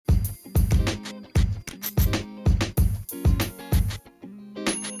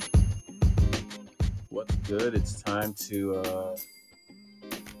what's good? It's time to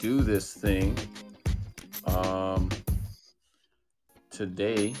do this thing. Um,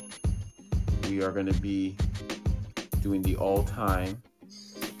 Today, we are going to be doing the all-time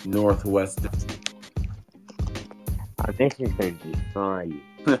Northwest. This is going to be fun.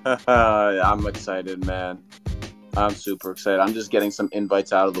 I'm excited, man. I'm super excited. I'm just getting some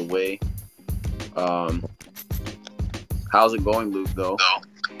invites out of the way. How's it going, Luke, though?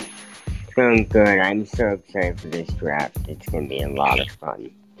 It's going good. I'm so excited for this draft. It's going to be a lot of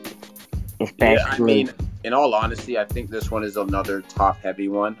fun. Especially, Yeah, I mean, in all honesty, I think this one is another top-heavy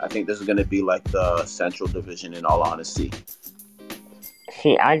one. I think this is going to be like the Central Division, in all honesty.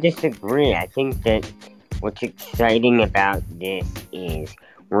 see, I disagree. I think that what's exciting about this is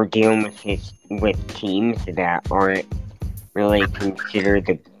we're dealing with teams that aren't really considered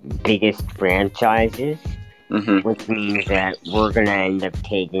the biggest franchises, which means that we're going to end up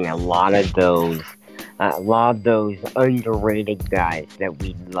taking a lot of those underrated guys that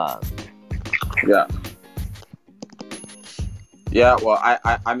we love. Yeah. Yeah, well,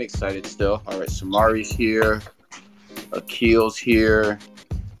 I'm excited still. All right, Samari's here. Akil's here.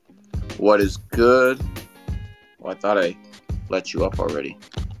 What is good? Well, I thought I let you up already.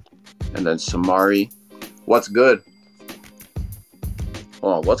 And then Samari. What's good?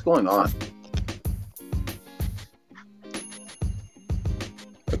 Hold on, what's going on?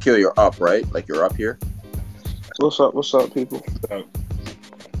 Akil, you're up, right? Like, you're up here? What's up, people?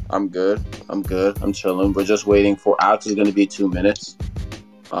 I'm good. I'm chilling. We're just waiting for Alex is going to be 2 minutes.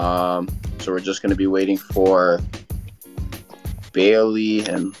 So we're just going to be waiting for Bailey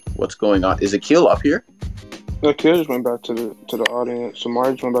and what's going on. Is Akil up here? The kid just went back to the audience.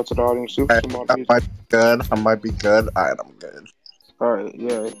 Samari just went back to the audience. I might be good. All right, I'm good. All right,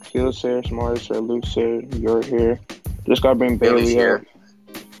 yeah. Kill's here. Samari's here. Luke's here. You're here. Just gotta bring Bailey's Bailey here. up.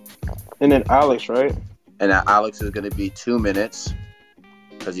 And then Alex, right? And Alex is going to be 2 minutes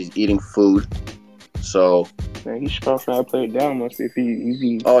because he's eating food. So, Man, he should probably not play it down once if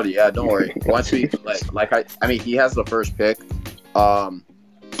he. oh yeah, don't worry. Once we I mean, he has the first pick.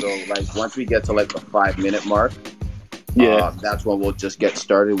 So like once we get to like the 5 minute mark, that's when we'll just get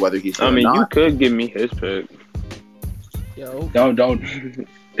started. Whether he's I mean, or not. you could give me his pick. Yo, Don't.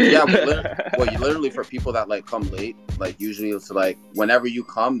 Yeah, you literally for people that like come late, like usually it's like whenever you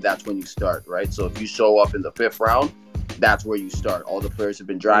come, that's when you start, right? So if you show up in the 5th round, that's where you start. All the players have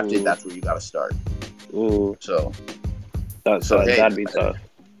been drafted. Ooh. That's where you got to start. Ooh, So that'd hey, be tough.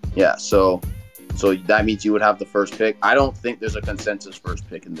 yeah, so that means you would have the first pick. I don't think there's a consensus first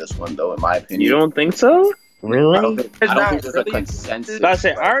pick in this one, though. In my opinion, You don't think so? Really? I don't think there's a really? consensus. I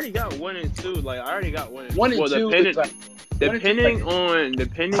say I already got 1 and 2. Like I already got 1 and 2. One and two. Depending on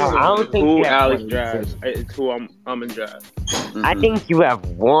I don't think who you have Alex 1 and drafts, 2. it's who I'm in draft. I think you have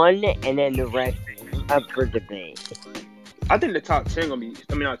 1, and then the rest is up for debate. I think the top 10 gonna be.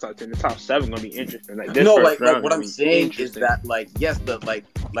 I mean, not top 10. The top 7 gonna be interesting. Like this no, first like round what gonna I'm be saying is interesting. that like yes, the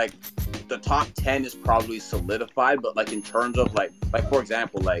top 10 is probably solidified, but like in terms of like for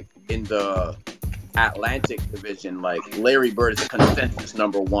example, like in the Atlantic division, like Larry Bird is a consensus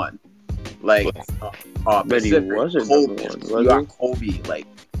number 1. Like But he Pacific, wasn't Kobe, number 1, you was got he? Kobe. Like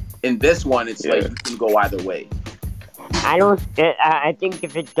in this one, it's like Yeah. you can go either way. I think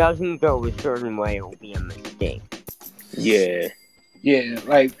if it doesn't go a certain way, it will be a mistake. Yeah. Yeah,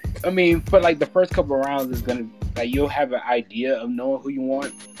 like I mean, for like the first couple of rounds is gonna like you'll have an idea of knowing who you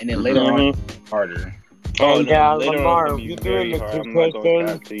want, and then later on it's harder. And, later on Lamar, it's are gonna be we very doing the hard. I'm 2K not gonna thing?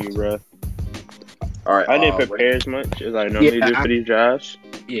 lie to you, bro. All right, I didn't prepare as much as I normally do for these drafts.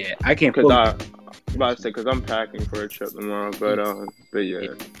 Yeah, I can't Cause fully. because I'm packing for a trip tomorrow. But yeah.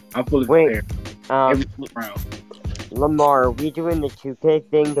 I'm fully Wait, prepared every round. Lamar, are we doing the 2K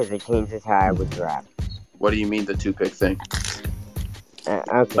thing? Because it changes how I would draft. What do you mean the 2-pick thing?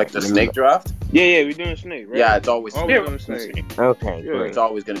 Okay. Like the snake draft? Yeah, we're doing snake, right? Yeah, it's always Always snake. doing snake. Okay, Yeah. great. It's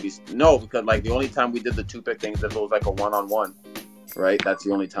always going to be no, because like the only time we did the 2-pick thing is if it was like a 1-on-1, right? That's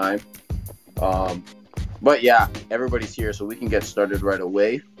the only time. But yeah, everybody's here, so we can get started right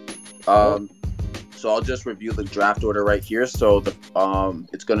away. So I'll just review the draft order right here. So the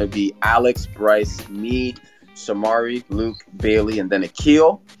it's going to be Alex, Bryce, me, Samari, Luke, Bailey, and then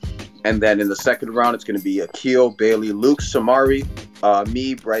Akil. And then in the second round, it's going to be Akil, Bailey, Luke, Samari,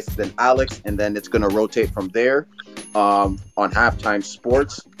 me, Bryce, then Alex, and then it's going to rotate from there. On Halftime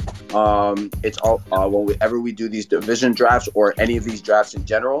Sports, it's all whenever we do these division drafts or any of these drafts in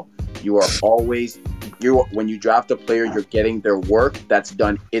general, you are always when you draft a player, you're getting their work that's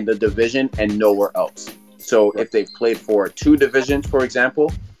done in the division and nowhere else. So if they've played for 2 divisions, for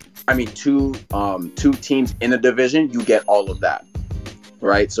example, I mean two teams in a division, you get all of that.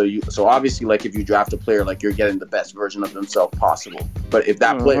 right? So obviously, like if you draft a player, like you're getting the best version of themselves possible. But if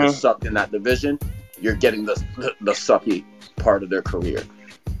that player sucked in that division, you're getting the sucky part of their career.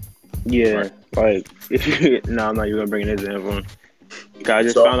 Yeah, like if you, no, I'm not even gonna bring an example. I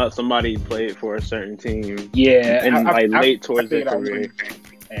just found out somebody played for a certain team. Yeah, and late towards their career.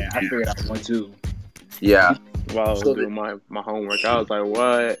 Yeah, I figured out one too. Yeah. While I was doing my homework, I was like,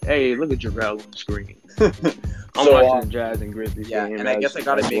 "What? Hey, look at Jarrell on the screen." I'm watching the Jazz and Grizzlies game. And I guess I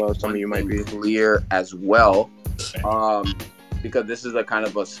gotta make some of you might be clear as well, because this is a kind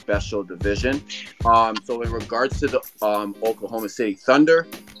of a special division. So in regards to the Oklahoma City Thunder,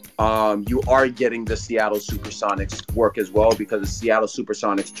 you are getting the Seattle Supersonics work as well, because the Seattle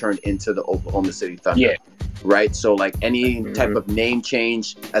Supersonics turned into the Oklahoma City Thunder. Yeah. Right? So like any type of name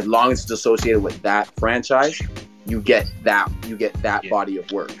change, as long as it's associated with that franchise, you get that body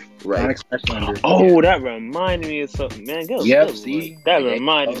of work. Right. Oh, that reminded me of something, man. See? That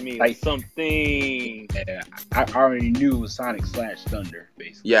reminded me of something. Yeah, I already knew it was Sonic / Thunder,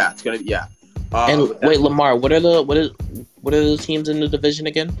 basically. Yeah, it's gonna and wait, Lamar, what are the teams in the division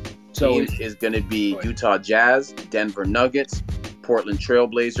again? So it is gonna be Utah Jazz, Denver Nuggets, Portland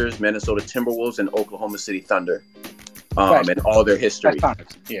Trailblazers, Minnesota Timberwolves, and Oklahoma City Thunder. And all their history.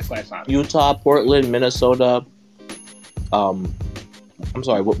 Sonics. Utah, Portland, Minnesota. I'm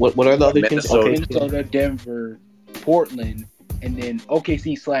sorry. What are the other teams? Minnesota, Denver, Portland, and then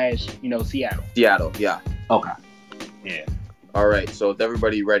OKC / Seattle. Seattle, yeah. Okay. Yeah. All right. So is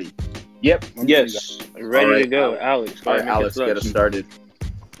everybody ready? Yep. Yes. Ready to go, Alex. All right, Alex, get us started.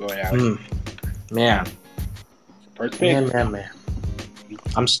 Go ahead, Alex. Man. First pick. Man.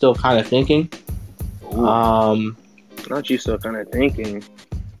 I'm still kind of thinking. Not you still kind of thinking.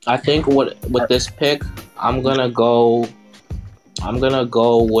 I think with this pick, I'm gonna go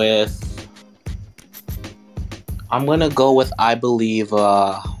with I believe.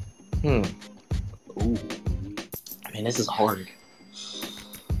 Man, this is hard.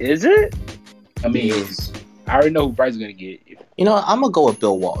 Is it? I mean, I already know who Bryce is gonna get. You know, I'm gonna go with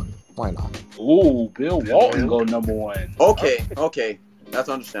Bill Walton. Why not? Ooh, Bill Walton go number one. Okay. That's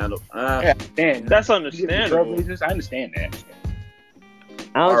understandable. That's understandable. I understand that.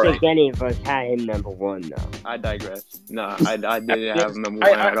 I don't think any of us had him number one, though. I digress. No, I didn't have him number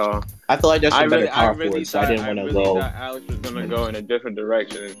one at all. I feel like there's some better power forwards, so I didn't want to go. Thought Alex was going to go in a different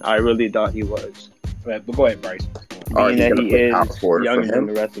direction. I really thought he was. But go ahead, Bryce. Being that he is younger than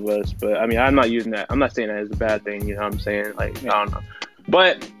the rest of us. But, I mean, I'm not using that. I'm not saying that as a bad thing. You know what I'm saying? Like, I don't know.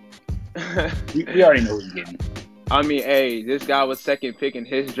 But we already know what you're getting. I mean, hey, this guy was second pick in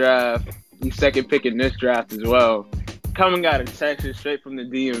his draft. He's second pick in this draft as well. Coming out of Texas, straight from the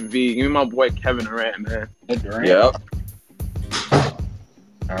DMV. Give me my boy Kevin Durant, man. Durant. Yep.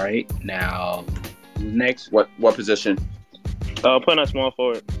 All right. Now, next. What position? Putting a small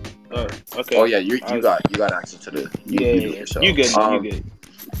forward. Okay. Oh yeah, you got access to the. You good.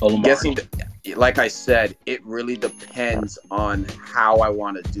 Guessing, like I said, it really depends on how I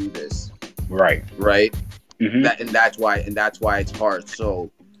want to do this. Right. Mm-hmm. That's why it's hard.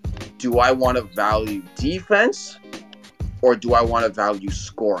 So, do I want to value defense, or do I want to value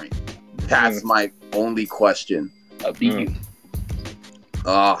scoring? That's my only question. Up to you.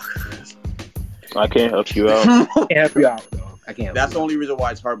 I can't help you out. I can't help you out, though. I can't. That's the only reason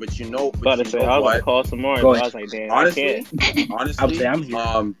why it's hard. But I was gonna call some more. I was like, damn. Honestly, I'm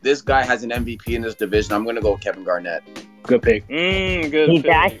here. This guy has an MVP in this division. I'm gonna go with Kevin Garnett. Good pick. Good. He's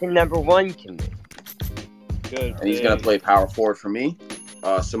actually number one to me. Good. And he's gonna play power forward for me.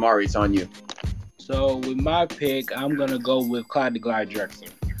 Samari, it's on you. So with my pick, I'm gonna go with Clyde the Glide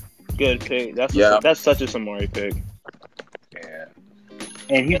Drexler. Good pick. That's such a Samari pick. Yeah.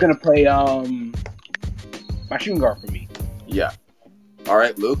 And he's gonna play my shooting guard for me. Yeah. All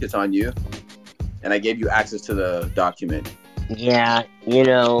right, Luke, it's on you. And I gave you access to the document. Yeah,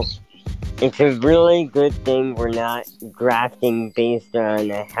 it's a really good thing we're not drafting based on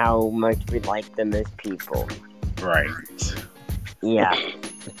how much we like them as people. Right. Yeah,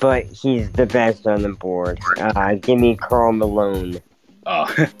 but he's the best on the board. Give me Karl Malone.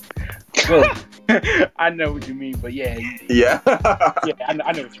 Oh, good. I know what you mean, but yeah. Yeah. I know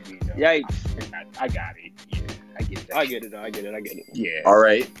what you mean, though. Yikes. I got it. Yeah, I get that. I get it. Yeah. All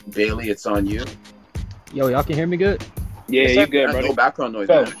right, Bailey, it's on you. Yo, y'all can hear me good? Yeah, you good, bro. No background noise,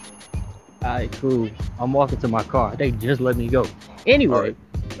 man. Alright, cool. I'm walking to my car. They just let me go. Anyway. Right.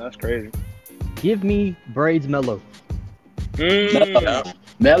 That's crazy. Give me Braids Mello.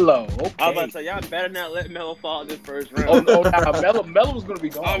 Melo. Okay. I was about to say, y'all better not let Melo fall this first round. Melo was gonna be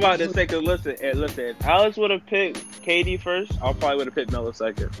gone. I'm about to say, cause listen. If Alex would have picked KD first, I probably would have picked Melo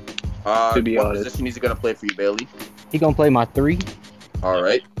second. To be honest, what position he's gonna play for you, Bailey? He gonna play my 3. All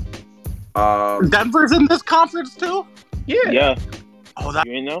right. Denver's in this conference too? Yeah. Oh, that.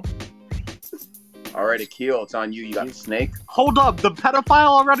 You ain't know? All right, Akil, it's on you. You got the snake. Hold up. The pedophile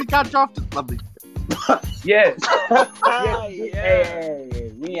already got drafted. Let me. Yes. Yeah.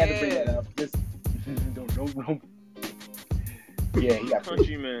 Hey, we had to bring that up. Just don't. Yeah, he got picked.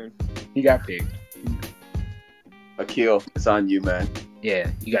 Countryman. He got picked. Akil, it's on you, man. Yeah,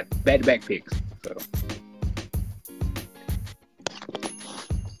 you got back-to-back picks. So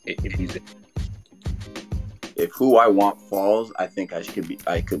if he's If who I want falls, I think that should be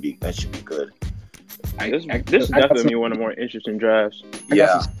good. This is definitely one of the more interesting drafts.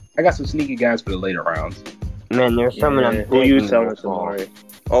 I got some sneaky guys for the later rounds. Man, there's some of them. Who you thinking telling, will fall. Samari?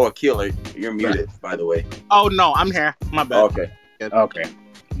 Oh, Akil, you're muted, by the way. Oh no, I'm here. My bad. Okay. Okay.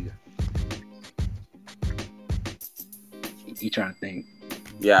 You trying to think?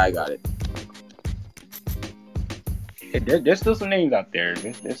 Yeah, I got it. Yeah, there's still some names out there.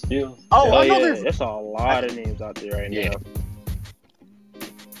 There's still. Oh, I know yeah, there's. there's a lot of names out there right Yeah. now.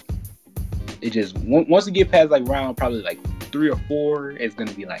 It just once you get past like round probably like 3 or 4, it's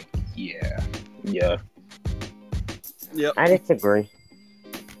gonna be like yeah. Yeah. Yep. I disagree.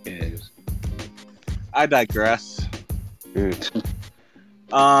 It is. I digress.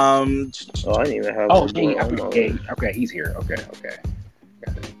 Oh, I didn't even have. Oh, the dang, board on my okay, list. okay, he's here. Okay.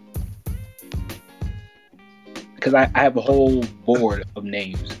 Got it. Because I have a whole board of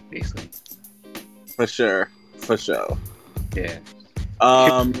names, basically. For sure. Yeah.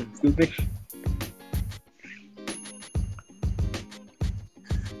 Stupid.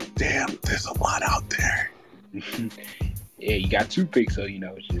 Damn, there's a lot out there. Yeah, you got 2 picks, so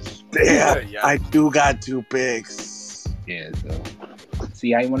it's just Damn, Yeah. I do got 2 picks. yeah. So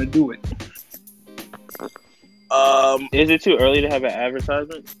see how you want to do it. Is it too early to have an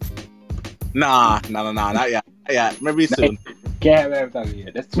advertisement? Nah, not yet. Maybe soon. Can't have advertising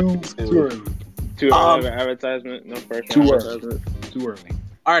yet. That's too early. Too early to have an advertisement? No first Too round early. advertisement? Too early.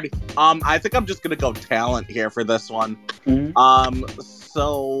 Alrighty. I think I'm just gonna go talent here for this one. Mhm.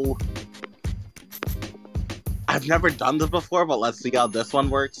 So I've never done this before, but let's see how this one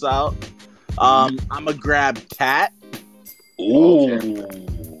works out. I'm gonna grab Cat. Ooh.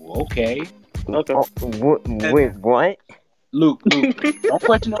 Okay. Okay. Wait, what? Luke, don't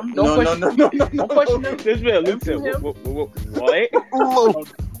question him. Don't question him. Don't question him. This man Luke said,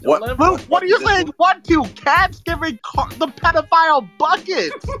 what? Luke, what are you saying? What to? Cat's giving the pedophile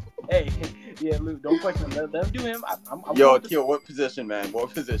buckets. Hey, yeah, Luke, don't question him. Let him do him. I'm Yo, Akil, what position, man? Well,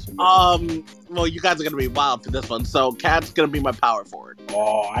 you guys are gonna be wild for this one. So Cat's gonna be my power forward.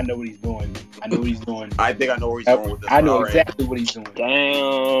 Oh, I know what he's doing. I think I know where he's going with this. I know All right. exactly what he's doing.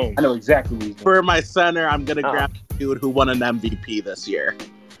 Damn. I know exactly what he's doing. For my center, I'm gonna grab a dude who won an MVP this year.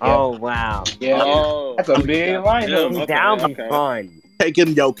 Oh, wow. Yeah, Oh. that's a big lineup. Okay, That'll be okay. fun.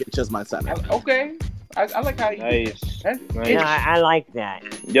 Taking Jokic as my center. Okay, I like how you. Nice. That's, Nice. No, I like that.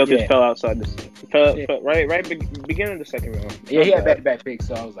 Jokic Yeah. fell outside the Yeah. beginning of the second round. Yeah, he had back-to-back picks,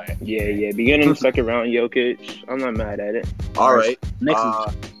 so I was like, Yeah, beginning of the second round, Jokic. I'm not mad at it. All right. next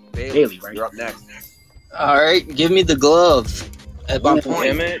is Bailey, right? You're up next. All right, give me the glove at my Ooh. point.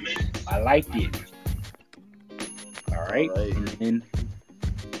 Damn it. I liked it. All right, All right. and then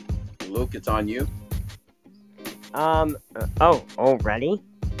Luke, it's on you. Already?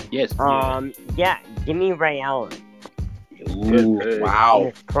 yes, Yeah, give me Ray Allen. Ooh, Good. In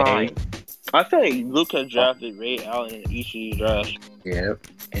Wow. his prime. I feel like Luke has drafted Ray Allen in each of these drafts. yeah,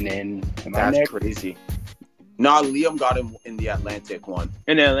 and then am I That's next? crazy. Nah, Liam got him in the Atlantic one.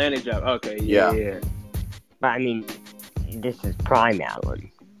 In the Atlantic draft. Okay, yeah. But I mean, this is prime Allen.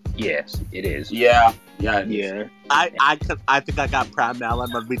 Yes, it is. Yeah. It is. Yeah. I think I got Prime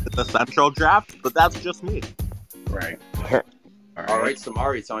Allen when we did the Central draft, but that's just me. Right. All right,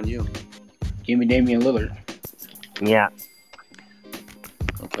 Samari, it's on you. Give me Damian Lillard, Yeah.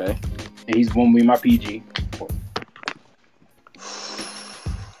 Okay. and he's going to be my PG.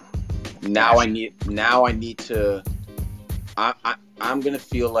 Now I need to. I'm gonna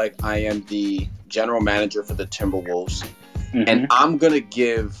feel like I am the general manager for the Timberwolves, and I'm gonna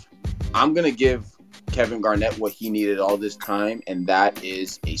give Kevin Garnett what he needed all this time, and that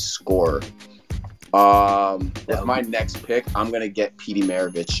is a scorer. With my next pick, I'm gonna get Petey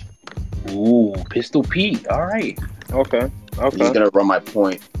Maravich. Ooh, Pistol Pete. All right. Okay. He's gonna run my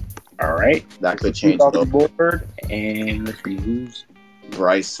point. All right. That could change Off the though. board, and let's see who's.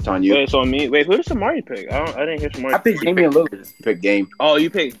 Bryce, it's on you. Wait, so me. Wait, who did Samari pick? I didn't hear Samari. I picked Damian Lillard. Pick game. Oh, you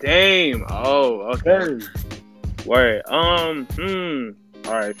picked Dame. Oh, okay. Third. Word. All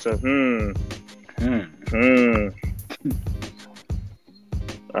right. So, All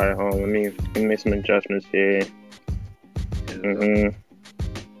right, hold on. Let me make some adjustments here.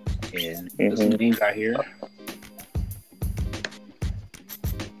 And there's some names out here.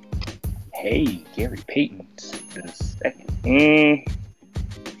 Hey, Gary Payton's the second.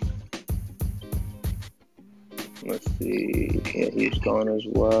 Let's see. Yeah, he's gone as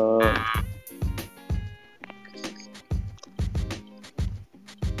well.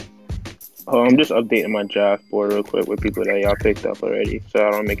 Oh, I'm just updating my draft board real quick with people that y'all picked up already, so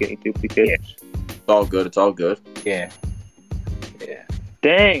I don't make any duplicates. It's all good. It's all good. Yeah.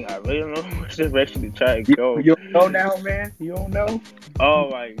 Dang, I really don't know which direction to try to go. You don't know now, man? You don't know?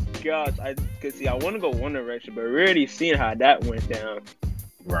 Oh my gosh, I want to go one direction, but we already seen how that went down.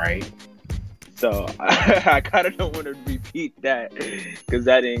 Right. So I kind of don't want to repeat that because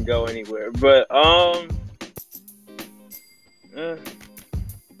that didn't go anywhere. But yeah,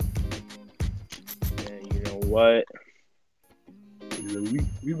 you know what?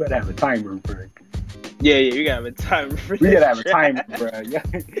 We better have a timer break. Yeah, we gotta have a timer for We this gotta have a draft. timer, bro. Yeah.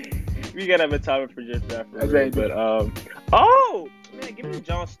 We gotta have a timer for this draft. For Okay, real, but oh man, give me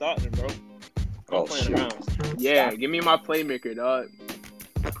John Stockton, bro. I'm Oh, playing shoot. around. Yeah, give me my playmaker, dog.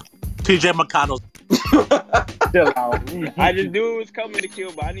 TJ McConnell. Chill out. I just knew it was coming to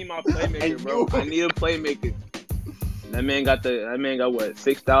kill, but I need my playmaker, bro. I need a playmaker. That man got what,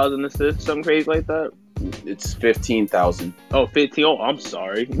 6,000 assists, something crazy like that. It's 15,000. Oh, 15. Oh, I'm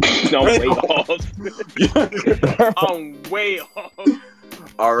sorry. I'm way off. I'm way off.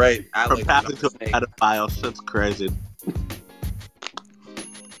 All right, From Alex. passing to a pedophile. Shit's crazy.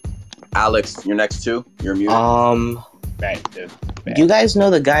 Alex, you're next two. You're muted. Back. Do you guys know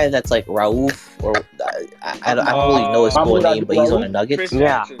the guy that's like Rauf? Or I don't really know his full Mahmoud name, but he's on the Abdul-Rauf? Nuggets. Chris Yeah,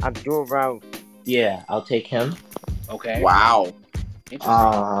 Jackson. Abdul Rauf. Yeah, I'll take him. Okay. Wow.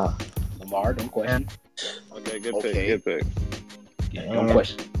 Interesting. Lamar, don't question. Okay, good Okay. pick. Good pick. Yeah, don't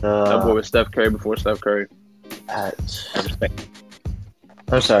question. That boy was Steph Curry before Steph Curry. I respect.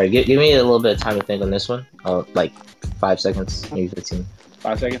 I'm sorry. Give me a little bit of time to think on this one. Oh, like 5 seconds, maybe 15.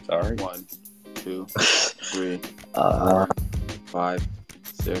 5 seconds. All right. 1, 2, 3, Uh, 5,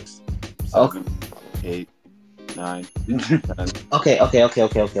 6, 7, Okay. 8, 9, 10. okay. All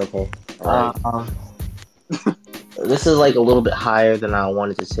right. This is like a little bit higher than I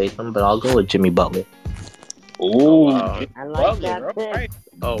wanted to take him, but I'll go with Jimmy Butler. Ooh. wow. I like that Butler, pick. all right.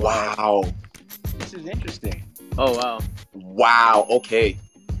 Oh wow. Wow. This is interesting. Oh wow. Wow. Okay.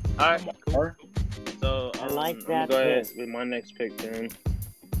 All right. Cool. Lamar. So I like I'm that gonna go ahead pick. with my next pick then,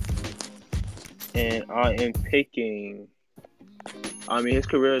 and I am picking. I mean, his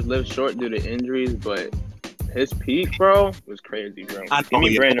career has lived short due to injuries, but his peak, bro, was crazy, bro. I Give know me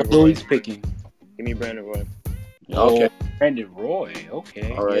you- Brandon Who Roy. he's picking? Give me Brandon Roy. Okay. Brandon Roy.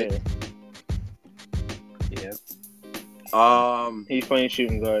 Okay. All right. Yeah. Yeah. He's playing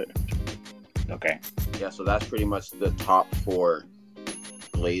shooting guard. Okay. Yeah. So that's pretty much the top 4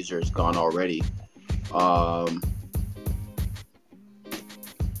 Blazers gone already.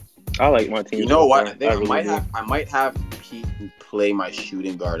 I like my team. You know what? I so think I really might do. have Pete play my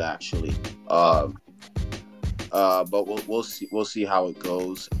shooting guard actually. But we'll see how it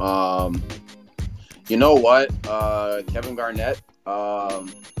goes. You know what? Kevin Garnett.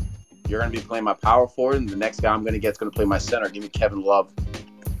 You're gonna be playing my power forward, and the next guy I'm gonna get is gonna play my center. Give me Kevin Love.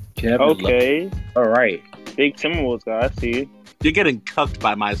 Kevin Love. Okay. All right. Big Timberwolves guy. I see you. You're getting cooked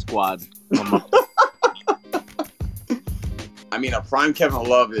by my squad. I mean, a prime Kevin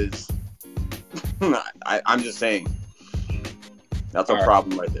Love is. I'm just saying. That's a All right.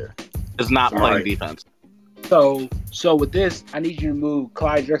 problem right there. Is not All playing right. defense. So with this, I need you to move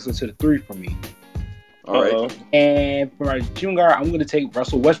Clyde Drexler to the 3 for me. All right. Uh-oh. And for my shooting guard, I'm going to take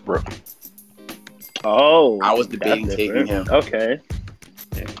Russell Westbrook. Oh, I was that's debating taking different. him. Okay.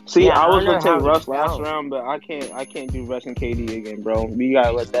 See, Yeah, I I was don't gonna know take how Russ it last sounds. round, but I can't do Russ and KD again, bro. You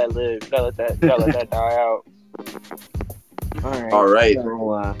gotta let that live. You gotta let that die out. Alright. All right.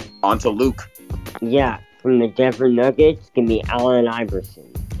 So, On to Luke. yeah, from the Denver Nuggets, give me Allen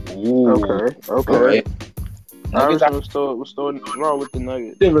Iverson. Okay. All right. Nuggets Iverson was still wrong with the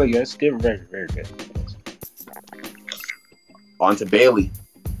Nuggets. Still really good. Still very, very good. On to Bailey.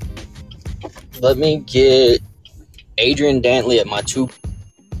 Let me get Adrian Dantley at my 2.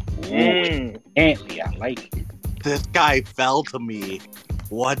 Mm. Antley, I like it. This guy fell to me.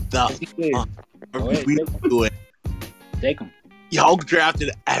 What the Is he good? fuck Go are ahead, we take him. doing? Take him. Y'all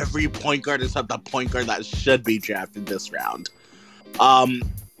drafted every point guard except the point guard that should be drafted this round. Who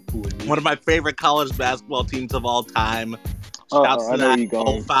would be? One of my favorite college basketball teams of all time. Oh, Shouts I to know that you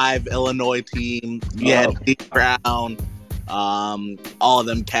going. 05 Illinois team. Yeah, Oh. Steve Brown. All of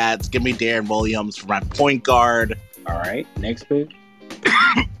them cats. Give me Darren Williams for my point guard. All right. Next pick.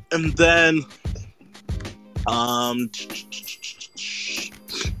 And then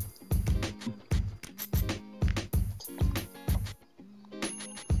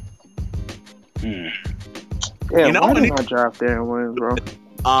Mm. Yeah, You know, why when didn't I draft Darren Williams, bro?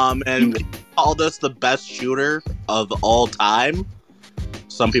 And he called us the best shooter of all time.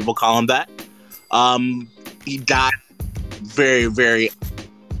 Some people call him that. He died very, very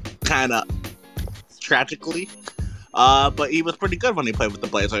kind of tragically. But he was pretty good when he played with the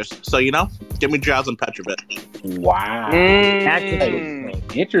Blazers. So, you know, give me Jazz and Petrovic. Wow.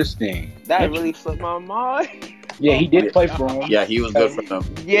 Mm. Interesting. That really slipped my mind. Yeah, he did play for him. Yeah, he was good for them.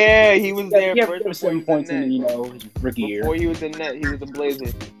 Yeah, he was there Yeah, first. 7 points in, you know, his rookie year. Before he was in net, he was a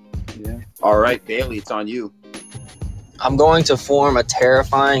Blazer. Yeah. All right, Bailey, it's on you. I'm going to form a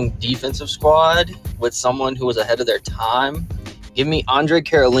terrifying defensive squad with someone who was ahead of their time. Give me Andre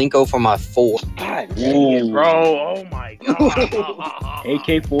Karolinko for my 4. God dang it, bro. Oh my god.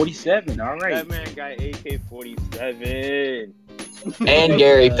 AK-47, all right. That man got AK-47. And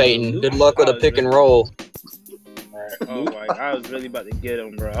Gary Payton. Good luck with a pick and roll. Oh my god, I was really about to get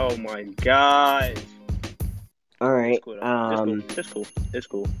him, bro. Oh my god. All right. It's cool, though. It's cool. It's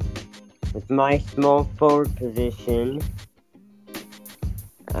cool. With my small forward position,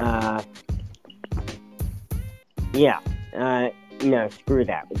 no, screw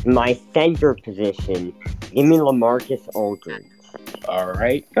that. With my center position, give me LaMarcus Aldridge. All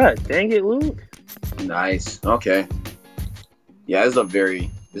right. God dang it, Luke. Nice. Okay. Yeah, this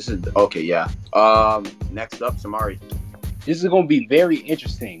is okay, yeah. Next up, Samari. This is going to be very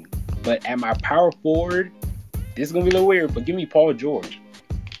interesting. But at my power forward, this is going to be a little weird, but give me Paul George.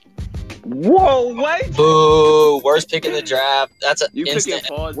 Whoa, what? Boo! Worst pick in the draft. That's an You instant.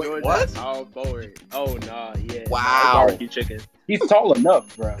 picking Paul George what? as power forward. Oh, nah, yeah. Wow. Barbecue chicken. He's tall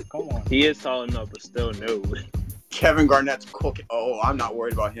enough, bro. Come on. He is tall enough, but still no. Kevin Garnett's cooking. Oh, I'm not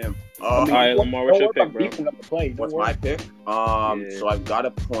worried about him. All right, Lamar, what's your pick, bro? What's my pick? So I've got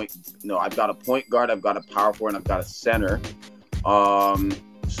a point. No, I've got a point guard. I've got a power forward, and I've got a center.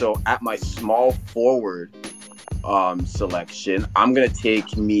 So at my small forward selection, I'm gonna take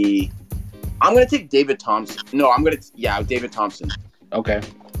David Thompson. No, David Thompson. Okay.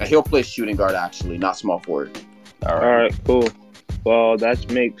 He'll play shooting guard actually, not small forward. All right, cool. Well, that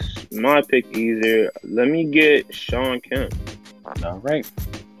makes my pick easier. Let me get Sean Kemp. All right.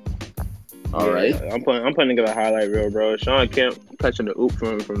 All right. I'm putting together a highlight reel, bro. Sean Kemp catching the oop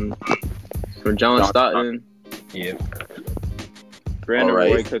from John Stockton. Yeah. Brandon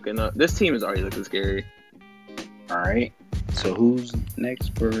Roy cooking up. This team is already looking scary. All right. So who's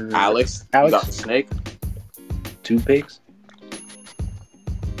next for Alex? You got the snake. 2 picks.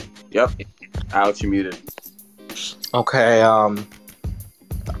 Yep. Alex, you're muted. Okay,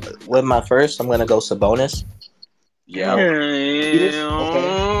 with my first, I'm gonna go Sabonis. Yeah.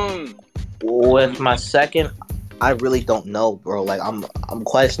 Okay. With my second, I really don't know, bro. Like I'm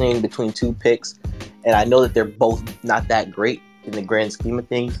questioning between 2 picks, and I know that they're both not that great in the grand scheme of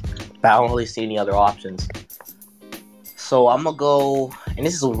things, but I don't really see any other options. So I'm gonna go, and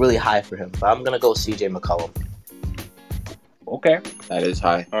this is really high for him, but I'm gonna go CJ McCollum. Okay. That is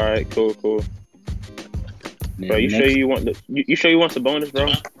high. All right, cool. Bro, you sure you want the bonus,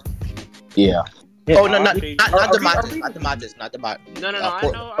 bro? Yeah. Oh no, not Arvidas. not Demarcus. No. I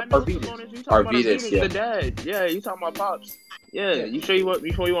know. Arvidas. You talking Arvidas, about yeah. the dad? Yeah, you talking about Pops? Yeah. You sure you want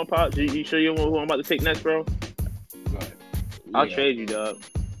Pops? You sure you want who I'm about to pick next, bro? Go ahead. I'll trade you, dog.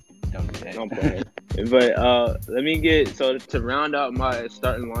 Don't do that. I'm playing. But let me get to round out my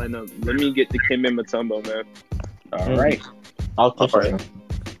starting lineup. Let me get the Dikembe Mutombo, man. All right. I'll push All right. it.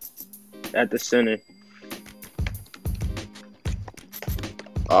 At the center.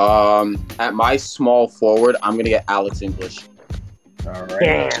 At my small forward, I'm gonna get Alex English. All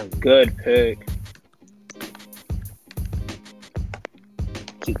right. Damn. Good pick.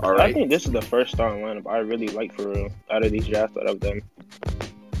 All right. I think this is the first starting lineup I really like for real out of these drafts that I've done.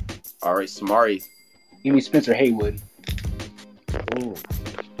 All right, Samari. Give me Spencer Haywood. Ooh.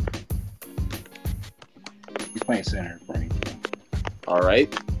 He's playing center for me. All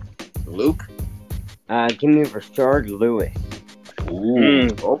right, Luke. Give me Rashard Lewis. Ooh.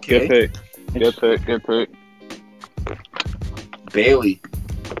 Okay. Good pick. Bailey.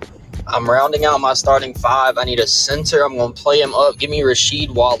 I'm rounding out my starting 5. I need a center. I'm going to play him up. Give me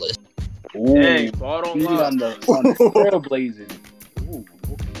Rasheed Wallace. Ooh. Dang, ball don't He's lie. on the Trailblazers. Ooh.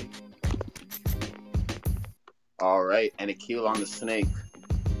 Okay. All right, and Akil on the snake.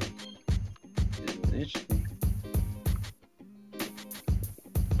 This is interesting.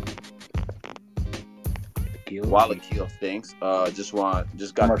 While Akil thinks, I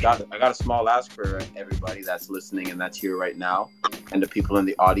got a small ask for everybody that's listening and that's here right now, and the people in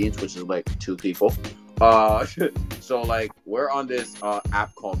the audience, which is like 2 people. So like we're on this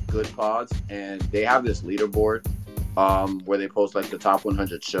app called Good Pods, and they have this leaderboard where they post like the top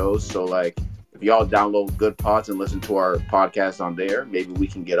 100 shows. So like if y'all download Good Pods and listen to our podcast on there, maybe we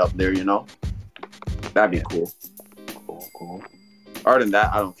can get up there. That'd be cool. Cool. Other than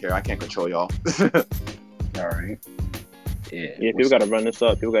that, I don't care. I can't control y'all. All right. Yeah. Yeah, people gotta run this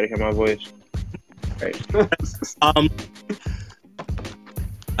up. People gotta hear my voice. Right.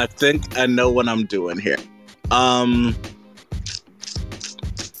 I think I know what I'm doing here.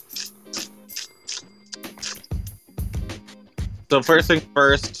 So first thing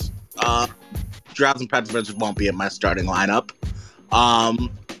first, Drazen Petrovic won't be in my starting lineup.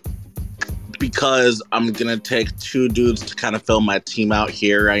 Because I'm gonna take two dudes to kind of fill my team out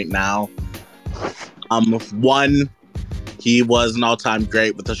here right now. One, he was an all-time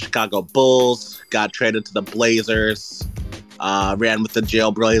great with the Chicago Bulls, got traded to the Blazers, ran with the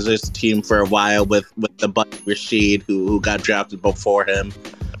Jailblazers team for a while with the Buddy Rashid, who got drafted before him.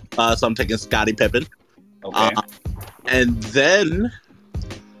 So I'm taking Scottie Pippen. Okay. And then,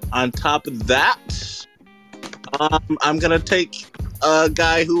 on top of that, I'm going to take a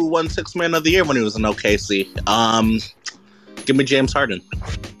guy who won Sixth Man of the Year when he was in OKC. Give me James Harden.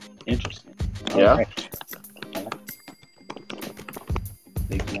 Interesting. Yeah. All right.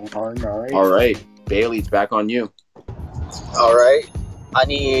 Harden, all right. All right. Bailey, it's back on you. All right.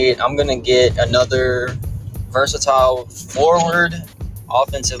 I'm going to get another versatile forward,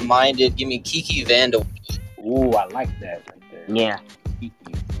 offensive-minded. Give me Kiki Vandeweghe. Ooh, I like that right there. Yeah.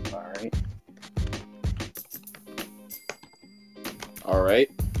 All right. All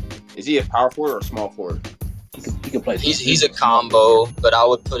right. Is he a power forward or a small forward? He can play. He's a combo, but I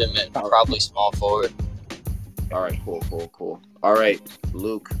would put him at probably small forward. All right. Cool. All right.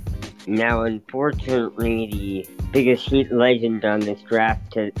 Luke. Now, unfortunately, the biggest Heat legend on this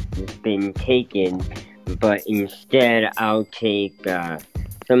draft has been taken, but instead I'll take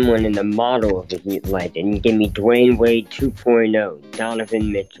someone in the model of the Heat legend. Give me Dwayne Wade 2.0,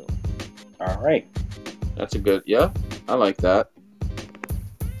 Donovan Mitchell. All right. That's a good, yeah, I like that.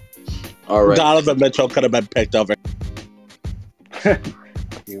 All right. Donovan Mitchell could have been picked over. Here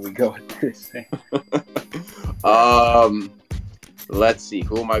we go with this. Let's see.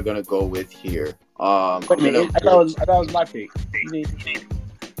 Who am I gonna go with here? I thought it was my pick.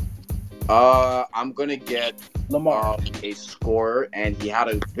 I'm gonna get Lamar. a scorer, and he had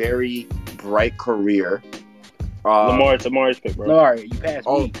a very bright career. Lamar's pick, bro. Lamar, you passed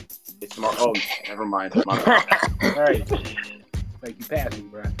me. It's Lamar. Oh, never mind. My bad. All right. Like, you passed me,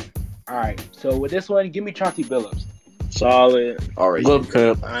 bro. All right. So with this one, give me Chauncey Billups. Solid. All right. Good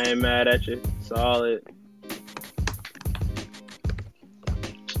pick. I ain't mad at you. Solid.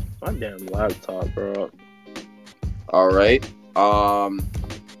 My damn laptop, bro. All right. I'm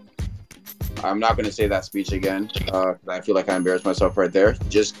not going to say that speech again. I feel like I embarrassed myself right there.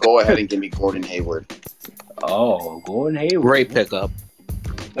 Just go ahead and give me Gordon Hayward. Oh, Gordon Hayward. Great pickup.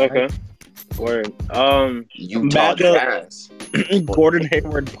 Okay. Word. Utah Jazz. Gordon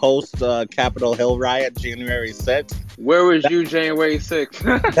Hayward post Capitol Hill riot January 6th. Where was you January 6th?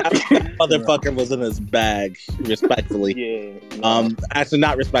 That motherfucker was in his bag, respectfully. Yeah. Actually,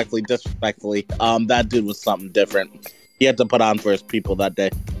 not respectfully, disrespectfully. That dude was something different. He had to put on for his people that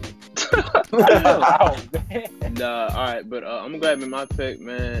day. Wow, Nah, all right, but I'm gonna go ahead and make my pick,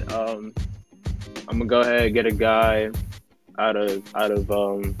 man. I'm gonna go ahead and get a guy out of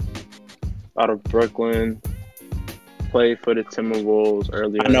Brooklyn. Played for the Timberwolves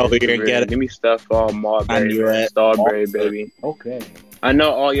earlier. I know who you're gonna get. Give me Stephon Marbury, Starberry, baby. Okay. I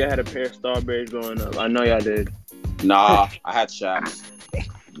know all y'all had a pair of Starberries growing up. I know y'all did. Nah, I had Shaq's.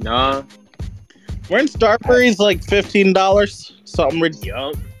 Nah. Weren't Starberries like $15?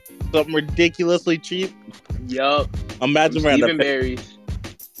 Yup. Something ridiculously cheap. Yup. Imagine we're Even berries.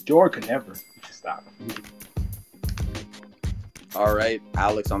 Jordan could never stop. All right,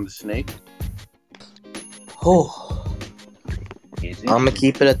 Alex on the snake. Oh, I'm gonna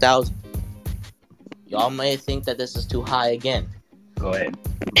keep it 1,000. Y'all may think that this is too high again. Go ahead.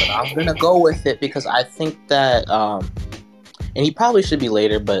 But I'm gonna go with it because I think that, and he probably should be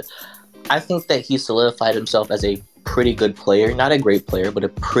later, but I think that he solidified himself as a pretty good player. Not a great player, but a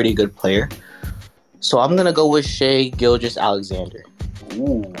pretty good player. So I'm gonna go with Shai Gilgeous-Alexander.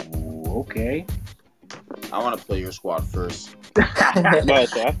 Ooh, okay. I want to play your squad first. No,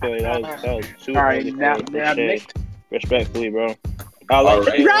 so I feel like that was too All right, early now for next. shit. Respectfully, bro. I like All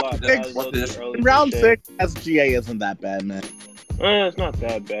right. it a Round lot, but six. that was a little too early for Round shit. 6 SGA isn't that bad, man. It's not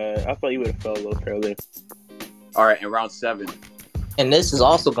that bad. I thought you would have fell a little earlier. All right, in round 7. And this is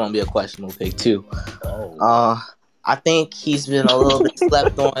also gonna be a questionable pick too. Oh. I think he's been a little bit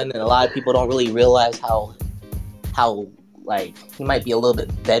slept on, and a lot of people don't really realize how like he might be a little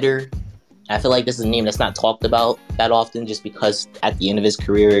bit better I feel like this is a name that's not talked about that often just because at the end of his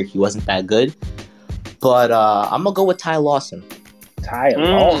career, he wasn't that good. But I'm going to go with Ty Lawson. Ty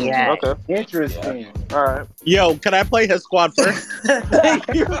Lawson. yeah. Okay. Interesting. All right. Yo, can I play his squad first? Thank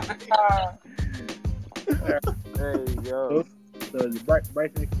you. Hey, yo. So Bryce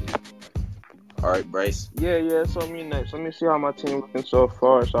next. All right, Bryce. Yeah. So me next. Let me see how my team looking so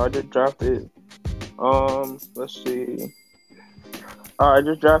far. So I just drafted. Let's see. All right, I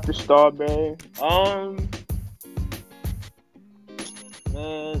just drafted Starberry.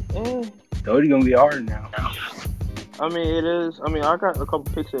 Doty gonna be harder now. I mean, it is. I mean, I got a couple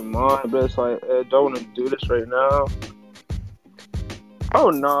picks in mind, but it's like, don't want to do this right now. Oh,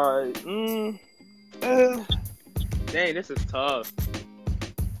 no. Dang, this is tough.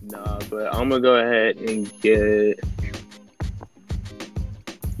 Nah, but I'm going to go ahead and get...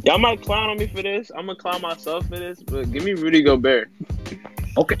 Y'all might clown on me for this. I'm going to clown myself for this, but give me Rudy Gobert.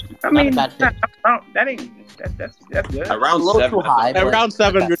 Okay. I mean, Not a bad pick. that ain't... That's good. Around A little 7. too high. At but round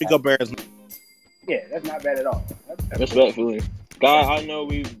 7, not Rudy bad. Gobert is. Yeah, that's not bad at all. That's Respectfully. God, I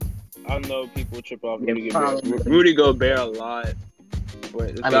know people trip off Rudy Yeah, Gobert. probably. Rudy Gobert a lot.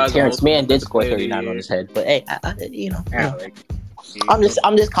 But this I mean, guy's Terrence the most Mann did score player of the 39 on year. his head. But, hey, you know. Alex. I'm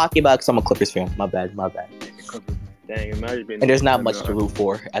just cocky about it because I'm a Clippers fan. My bad. Dang, imagine being And there's not much to root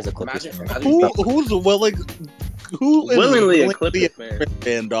for as a Clippers fan. Who's willingly Willingly a a Clippers fan.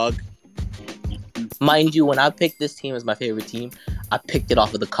 fan, dog? Mind you, when I picked this team as my favorite team, I picked it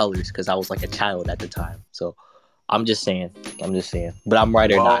off of the colors because I was like a child at the time. So I'm just saying. But I'm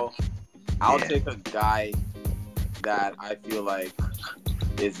right or not. I'll take a guy that I feel like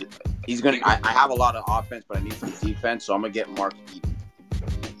he's gonna. I have a lot of offense, but I need some defense, so I'm gonna get Mark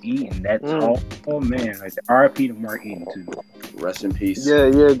Eaton, that's all. Oh man, like the RP to Mark Eaton too. Rest in peace.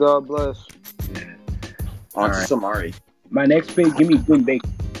 Yeah, God bless. Yeah. On to Alright. Samari. My next pick, give me Quinn Baker.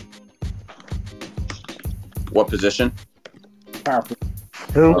 What position? Power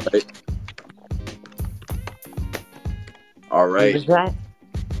forward. Who? All Who right. was that?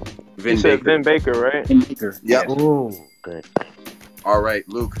 Vin You said Baker. Vin Baker, right? Quinn Baker. Yep. Ooh, good. All right,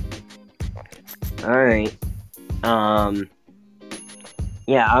 Luke. Alright.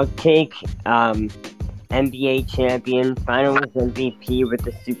 Yeah, I'll take NBA champion, finals MVP with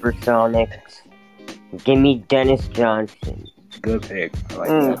the Supersonics. Give me Dennis Johnson. Good pick. I like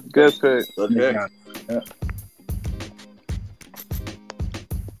that. Good pick. Good pick.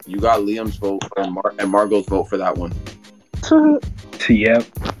 You got Liam's vote and Margot's vote for that one. Yep,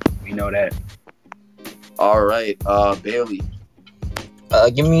 we know that. All right, Bailey.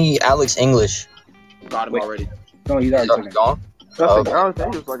 Give me Alex English. Got him Wait. already. No, he's already taken. Gone? I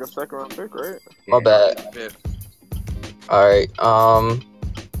think it was like a second round pick, right? My bad. Fifth. All right.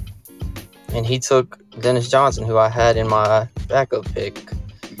 And he took Dennis Johnson, who I had in my backup pick.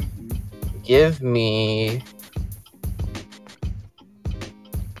 Give me.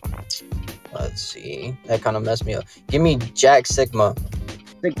 Let's see. That kind of messed me up. Give me Jack Sigma.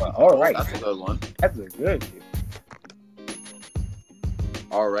 Sigma. All right, That's a good one. that's a good pick.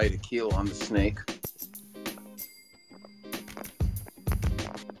 All right, Akil on the snake.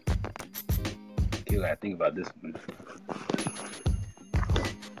 You gotta think about this one.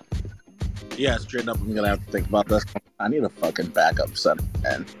 Yeah, straight up, I'm gonna have to think about this. I need a fucking backup center,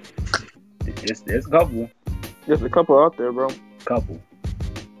 man. There's a couple. There's a couple out there, bro.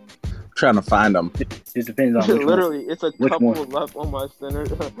 Trying to find them. Just depends on which one. Literally, it's a Which couple one? left on my center.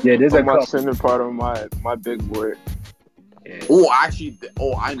 Yeah, there's a on my couple. center part of my big board. Yeah.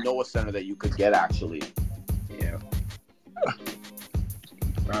 I know a center that you could get actually. Yeah.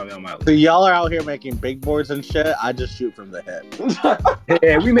 Probably on my So y'all are out here making big boards and shit. I just shoot from the head. list.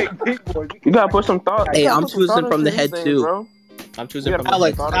 Yeah, we make big boys. You gotta put some thought. Hey, you gotta I'm put some choosing thought from the into head, these too. bro. I'm choosing Yeah, from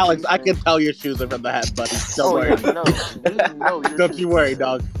Alex, the Alex, I can tell you're choosing from the head, buddy. Don't worry. Yeah, no, Don't you worry,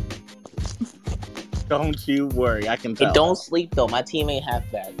 dog. Don't you worry. I can tell. Hey, don't sleep though. My team ain't half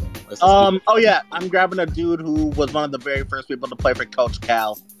bad. Though. Let's just keep- Oh yeah, I'm grabbing a dude who was one of the very first people to play for Coach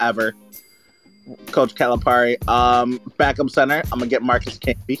Cal ever. Coach Calipari. Backup center. I'm gonna get Marcus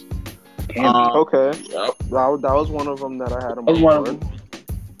Camby. Okay, Yep. that was one of them that I had on That was my one of board.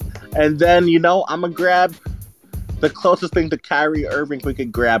 And then I'm gonna grab the closest thing to Kyrie Irving we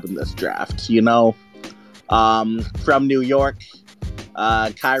could grab in this draft. From New York,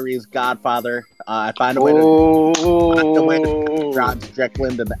 Kyrie's godfather. I find a way to Ron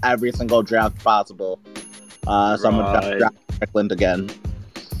Strickland in every single draft possible. So I'm gonna draft Strickland again.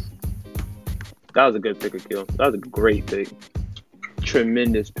 That was a good pick, Akil. That was a great pick.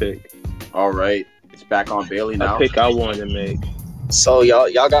 Tremendous pick. All right, it's back on Bailey now. A pick I wanted to make. So y'all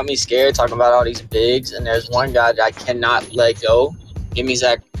got me scared talking about all these bigs, and there's one guy that I cannot let go. Give me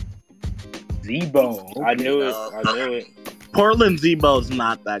Zach. Z-Bone. I knew it. I knew it. Portland Zebo's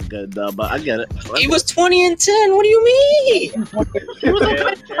not that good though, but I get it. He was 20 and 10. What do you mean? He was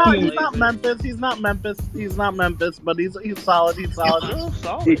okay. Yeah, He's not Memphis. He's not Memphis. He's not Memphis, but he's solid. He's solid. Still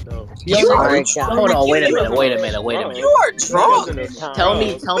solid though. You All are, right, guys. hold on, wait a minute. You are drunk.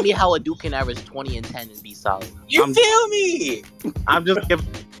 Tell me how a dude can average 20 and 10 and be solid. You feel me? I'm just giving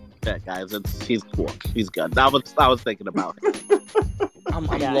that, guys. He's cool. He's good. I was thinking about it. I'm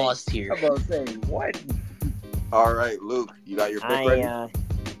lost here. I'm about to say, what? All right, Luke, you got your pick ready?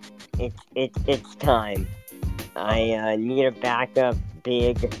 It's time. I need a backup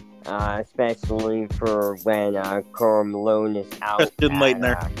big, especially for when Karl Malone is out Christian at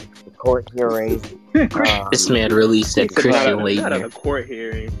Laettner. the court hearing. This man really said Christian Not at a Laettner. court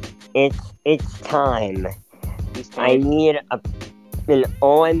hearing. It's time. It's I time. need an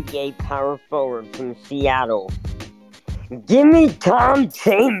All-NBA power forward from Seattle. Give me Tom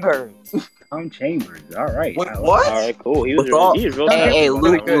Chambers. Tom Chambers. All right. Wait, I like what? All right, cool. He was With all- real Hey,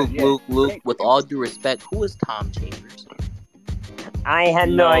 really Luke, good. Luke. With all due respect, who is Tom Chambers? I had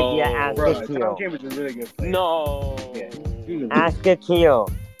no idea. Ask Bro, Akil. Tom Chambers is a really good player. No. Yeah. He's a- Ask Akil.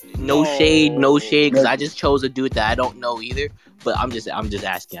 No No. shade, because I just chose a dude that I don't know either. But I'm just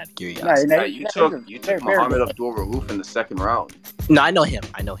asking out of curiosity. Nah, You took Muhammad Abdul-Rauf in the second round. No, I know him,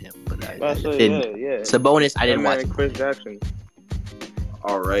 but That's I it, didn't. yeah. Sabonis, I didn't That watch man, him. Chris Jackson.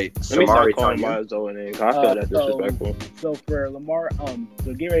 All right, Let me start Samari, calling Tanya. by his own name. 'Cause I feel that's disrespectful. So for Lamar,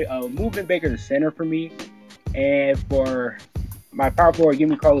 so get ready, moving Baker to center for me, and for my power forward, give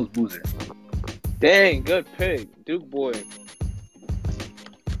me Carlos Boozer. Dang, good pick, Duke boy.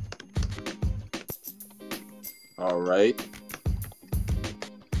 All right.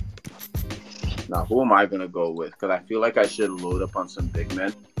 Now, who am I gonna go with? Because I feel like I should load up on some big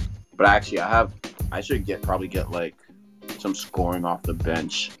men, but actually, I should probably get like some scoring off the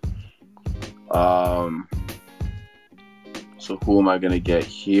bench. So who am I gonna get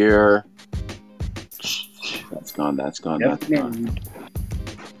here? That's gone.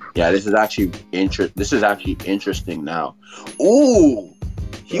 Yeah, this is actually interesting now. Ooh,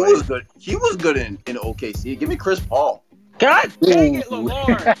 he was good. He was good in OKC. Give me Chris Paul. God dang it,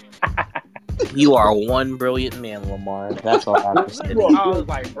 Lamar. You are one brilliant man, Lamar. That's all I have to say. I was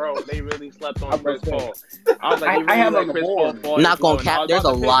like, bro, they really slept on Chris Paul. I was like, I have like a Chris board. Paul. Not gonna cap. There's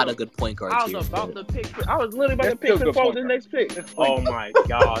a lot of good point guards I here. was about to pick. I was literally about to That's pick still Chris good Paul point the guard. next pick. That's point Oh my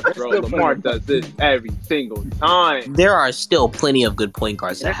god, bro! still Lamar point does this every single time. There are still plenty of good point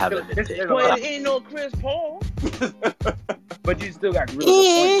guards that There's haven't still- been there's picked. still a But lot. it ain't no Chris Paul. But you still got really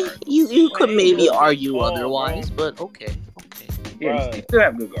good point guards. You could Wait, maybe Chris argue Paul, otherwise, but okay. Yeah, Bruh. you still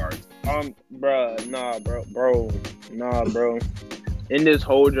have good guards. Bruh, nah, bro. In this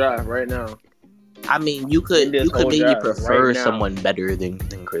whole drive right now, I mean, you could this whole maybe draft prefer right now. someone better than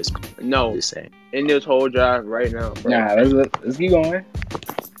Chris Paul. no. I'm just saying. In this whole drive right now, bro. Nah, let's keep going.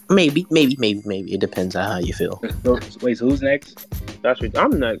 Maybe. It depends on how you feel. So, wait, so who's next? That's what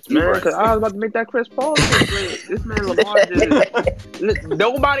I'm next, man. Because I was about to make that Chris Paul pick. This man Lamar just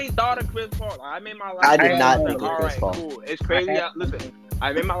nobody thought of Chris Paul. I made my last. I did pick, not was think like, of Chris all right, Paul. Cool. It's crazy. Listen,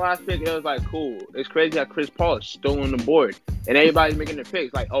 I made my last pick. It was like cool. It's crazy how Chris Paul is still on the board, and everybody's making their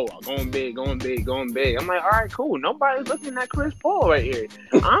picks. Like, oh, going big. I'm like, all right, cool. Nobody's looking at Chris Paul right here.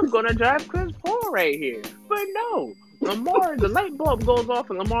 I'm gonna draft Chris Paul right here, but no. Lamar, the light bulb goes off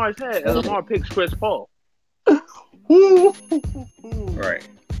in Lamar's head, and Lamar picks Chris Paul. Right.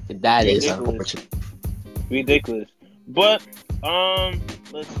 That is Ridiculous. unfortunate. Ridiculous. But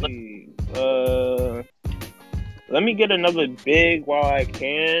let's see. Let me get another big while I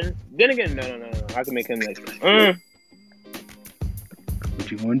can. Then again, no. I can make him next.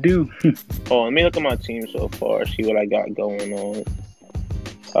 What you gonna do? Oh, let me look at my team so far. See what I got going on.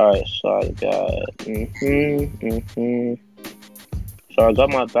 All right, so I got. So I got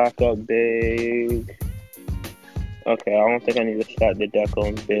my backup big. Okay, I don't think I need to start the deck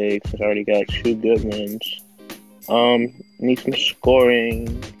on big since I already got two good ones. Need some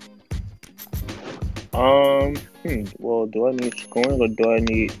scoring. Well, do I need scoring or do I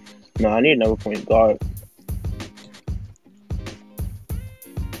need? No, I need another point guard.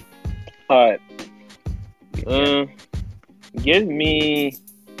 All right. Give me.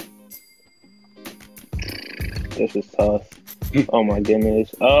 This is tough. Oh my goodness.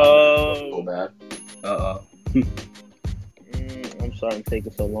 So bad. I'm sorry I'm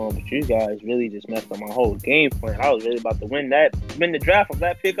taking so long, but you guys really just messed up my whole game plan. I was really about to win the draft of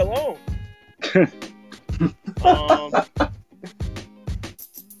that pick alone.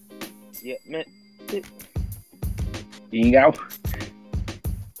 Yeah, man. You ain't got.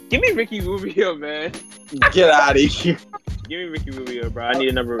 Give me Ricky Rubio, man. Get out of here. Give me Ricky Rubio, bro. I need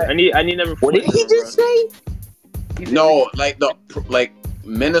a number. I need number 4. What did he just say? No, like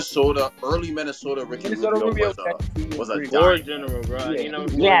Minnesota, early Minnesota. Ricky Minnesota Rubio Rubio was a Four dime. general, bro. I need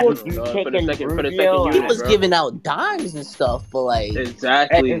number 4 Yeah, general, but you dog. taking For the second Rubio, unit, He was bro. giving out dimes and stuff, but like,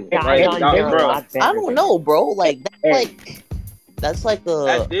 Exactly. This guy Like, on dog, there a bro. lot better I don't than know, bro. Like that's like a.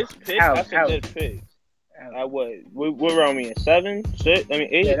 At this pick, Alex, that's a good pick. At what? What round we in? 7, 6? I mean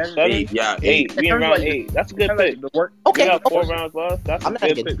 8, Yeah, that's 7, 8, yeah, 8. We in Sounds round like 8. That's a good pick. The work. Okay, We got 4 okay. rounds left. That's I'm a not good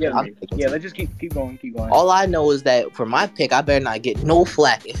getting. pick for I'm me. Yeah, let's just keep going. All I know is that for my pick, I better not get no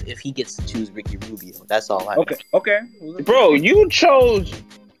flack if he gets to choose Ricky Rubio. That's all I know. Okay. Bro, you chose.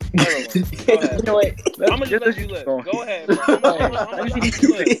 Never mind. Go ahead. You know what? I'm gonna just let you live. Go ahead, bro. I'm gonna let you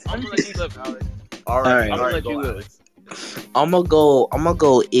live. I'm gonna let you live, Alex. All right, I'm gonna let you live. I'm gonna go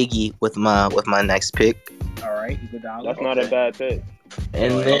Iggy with my next pick, All right, you go down. That's not a bad pick.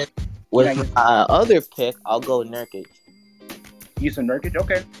 and then with my other pick, I'll go Nurkic. You some Nurkic?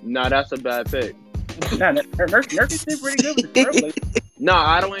 Okay. Nah, that's a bad pick. Nah, Nurkic did pretty good with the Trailblazers. No,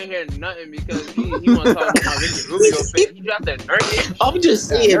 I don't want to hear nothing because he want to talk about my Ricky Rubio pick. He dropped that Nurkic. I'm just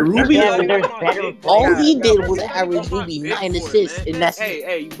saying, Rubio. Yeah, but there's better All he Yeah, did no, was no, average my maybe big 9 boy, assists, man. and that's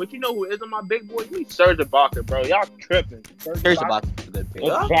Hey, but you know who isn't my big boy? You need Serge Ibaka, bro. Y'all tripping. Serge Ibaka's a good pick.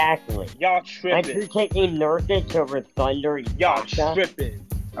 Exactly. Y'all Like tripping. you're taking Nurkic over Thunder. Y'all tripping.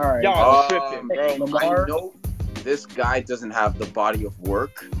 All right. Y'all tripping, bro. Lamar. I know this guy doesn't have the body of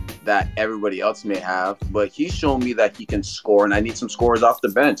work that everybody else may have, but he's shown me that he can score, and I need some scorers off the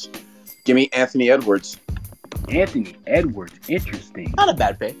bench. Give me Anthony Edwards. Anthony Edwards. Interesting. Not a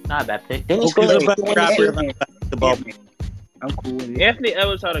bad pick. Didn't he Okay. score He's a like better 20 rapper assists? than basketball. I'm cool with it. Anthony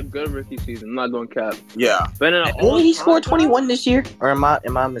Edwards had a good rookie season. I'm not going to cap. Yeah. But in an Didn't he all-time score 21 drive- this year? Or am I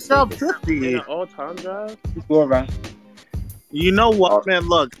Top mistaken? 50. In an all-time drive? Score round. You know what, man?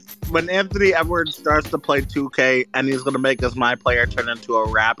 Look, when Anthony Edwards starts to play 2K and he's gonna make his my player turn into a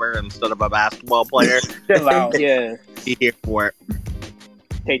rapper instead of a basketball player, Chill out. Yeah. be here for it.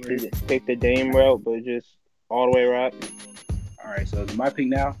 Take the Dame route, but just all the way rap. All right, so it's my pick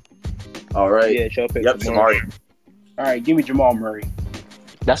now. All right. Yeah, show pick. Yep, Shamari. All right, give me Jamal Murray.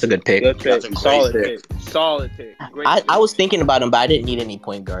 That's a good pick. Good That's a pick. great Solid pick. pick. Solid pick. Great I pick. was thinking about him, but I didn't need any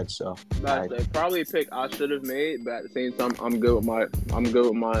point guards, so. That's probably a pick I should have made, but at the same time, I'm good with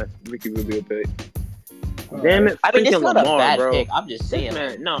my Ricky Rubio pick. Damn it! I mean, it's freaking not Lamar, a bad bro. pick. I'm just saying.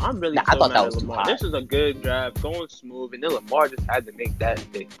 Man, no, I'm really. I still thought mad that at was too Lamar. high. This is a good draft, going smooth, and then Lamar just had to make that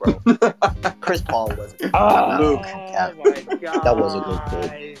pick, bro. Chris Paul was. Luke. Oh my god, That was a good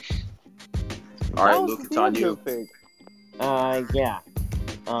pick. All right, Luke, it's on you. Yeah.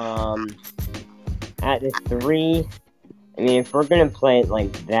 At the 3, I mean, if we're gonna play it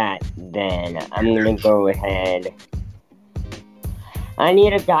like that, then I'm gonna go ahead. I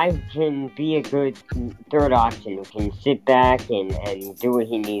need a guy who can be a good third option, who can sit back and do what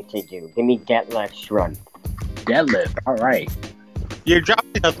he needs to do. Give me Detlef Schrempf. Deadlift. All right. You're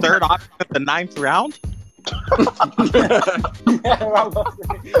dropping a third option in the 9th round?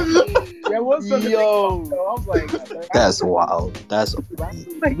 There was something. Yo. So I was like, That's wild. That's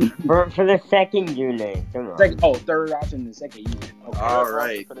For the second unit, come on. like, oh, third option in the second unit. Okay. All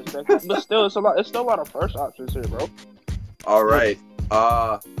right. For the second, but still, it's still a lot of first options here, bro. All right.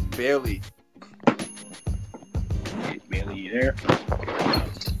 Bailey. Bailey, you there?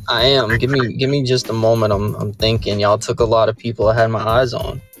 I am. Give me just a moment. I'm thinking. Y'all took a lot of people I had my eyes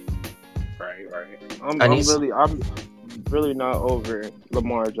on. Right. I'm I need really not over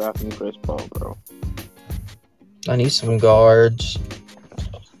Lamar drafting Chris Paul, bro. I need some guards.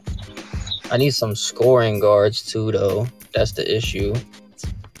 I need some scoring guards too, though. That's the issue.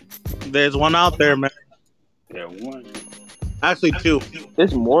 There's one out there, man. Yeah, one. Actually, 2.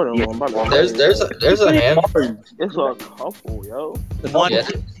 It's more than one. By the way. There's a handful. It's a couple, yo. One Yeah.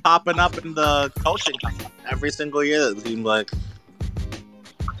 popping up in the coaching every single year, it seems like.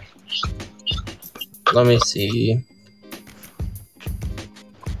 Let me see.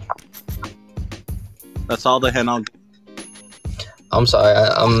 That's all the hint I'll give. I'm sorry.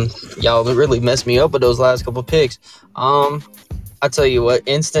 Y'all really messed me up with those last couple picks. I tell you what,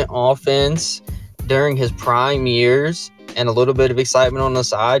 instant offense during his prime years and a little bit of excitement on the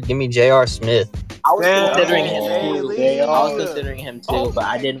side. Give me J.R. Smith. I was Damn. considering him Bailey. too. I was considering him too, Oh but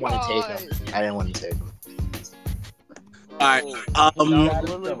I my didn't want to take God. him. I didn't want to take him. Alright, That was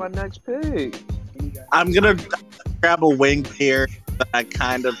literally my next pick. I'm gonna grab a wing here that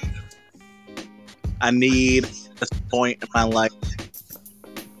I need at this point in my life.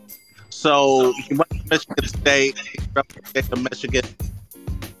 So he went to Michigan State, from the state of Michigan.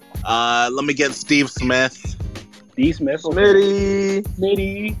 Let me get Steve Smith. D. Smith. Smitty.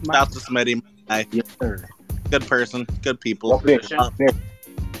 Smitty. Shout out to Smitty. Yes, sir. Good person. Good people. What position?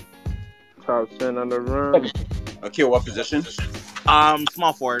 Top 10 on the run. Okay, what position?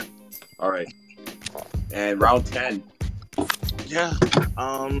 Small forward. All right. And round 10. Yeah.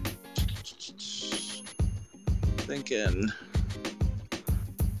 Thinking.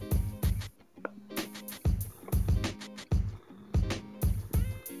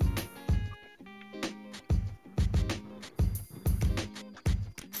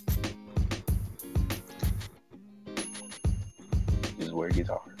 This is where it gets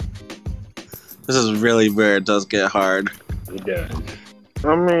hard. This is really where it does get hard. It does.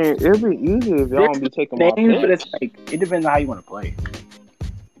 I mean, it'd be easy if y'all don't be taking my Names, but picks. it's like it depends on how you want to play.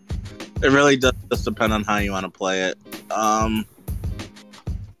 It really does just depend on how you want to play it.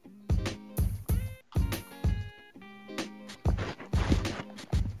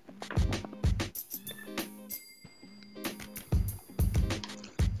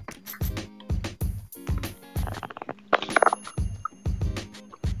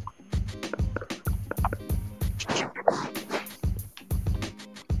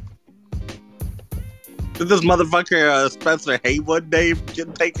 Did this motherfucker Spencer Haywood name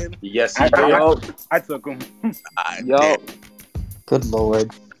get taken? Yes, he I did. took him. Yo, Good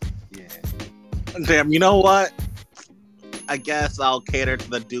lord. Yeah. Damn, you know what? I guess I'll cater to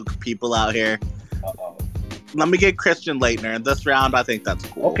the Duke people out here. Uh-oh. Let me get Christian Leitner. In this round, I think that's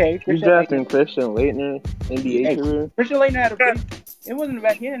cool. Okay. you Christian drafting Leitner. Christian Leitner, NBA Hey. career? Christian Leitner had a pretty. It wasn't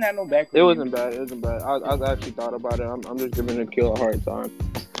bad. He didn't have no back. It wasn't bad. It wasn't bad. I actually thought about it. I'm just giving the kill a hard time.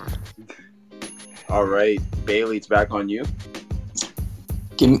 All right. Bailey, it's back on you.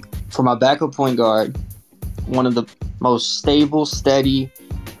 Give me, for my backup point guard, one of the most stable, steady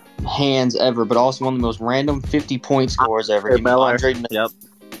hands ever, but also one of the most random 50-point scorers ever. Give me Andre Miller. Yep.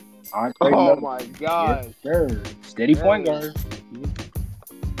 Oh my god. Yes, sir. Steady point guard.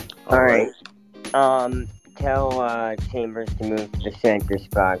 All right. Tell Chambers to move to the center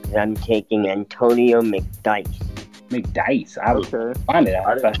spot because I'm taking Antonio McDyess. McDyess. I was Okay. find it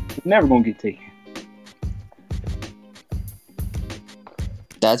out. But he's never gonna get taken.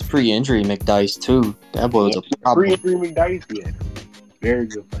 That's pre-injury McDyess too. That boy was a problem. Free McDyess. Yeah. Very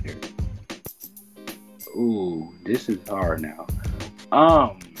good player. Ooh, this is hard now.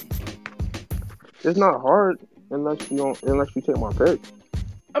 It's not hard unless you take my pick.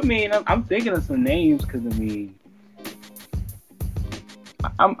 I mean, I'm thinking of some names because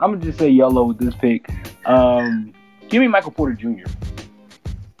I'm gonna just say YOLO with this pick. Give me Michael Porter Jr.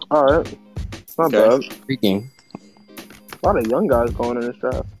 All right. Not Okay. bad. Freaking. A lot of young guys going in this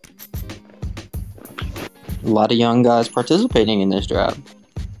draft. A lot of young guys participating in this draft.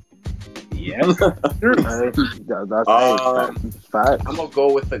 Yeah. That's fact. I'm gonna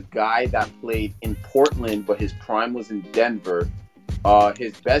go with a guy that played in Portland, but his prime was in Denver.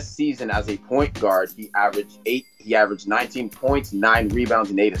 His best season as a point guard, he averaged 19 points, 9 rebounds,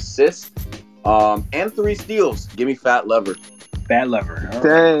 and 8 assists, and 3 steals. Give me Fat Lever. Fat Lever. All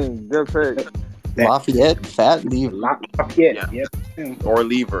right. Dang, good pick. Lafayette, Fat Lever. Lafayette. Yeah. Yep. Or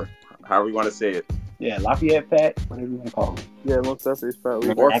Lever, however you want to say it. Yeah, Lafayette Fat, whatever you want to call him. Yeah, most definitely is Fat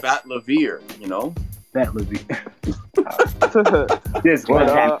Or Fat Levier, you know? Fat Levy. Lever. This What, one.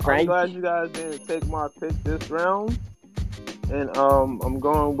 that I'm Frank? glad you guys didn't take my pick this round. And I'm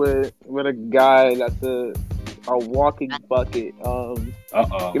going with a guy that's a walking bucket. Uh-oh.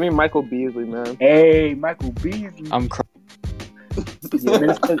 Give me Michael Beasley, man. Hey, Michael Beasley. I'm crying.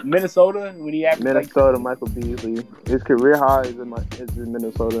 Yeah, Minnesota, when he averaged Minnesota, Michael Beasley. His career high is in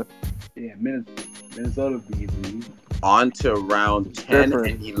Minnesota. Yeah, Minnesota Beasley. On to round 10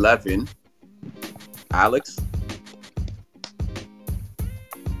 Different. and 11. Alex?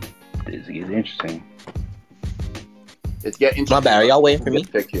 This is interesting. It's getting interesting. My bad. Are y'all waiting for me?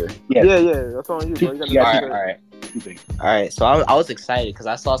 Pick here. Yeah. Yeah, that's on you, bro. You gotta All right. All right, so I was excited because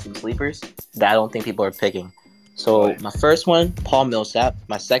I saw some sleepers that I don't think people are picking. So my first one, Paul Millsap.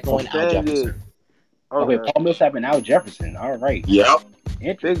 My second one, Al Jefferson. Okay, Paul Millsap and Al Jefferson. All right. Yep.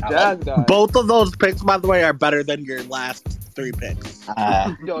 Big Jazz guy. Both of those picks, by the way, are better than your last 3 picks.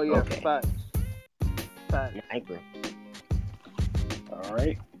 Yo, yeah, Okay. facts. Facts. Yeah, I agree. All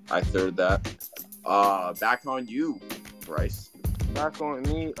right. I third that. Back on you, Bryce. Back on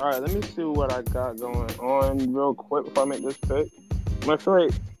me. All right, let me see what I got going on real quick before I make this pick. I feel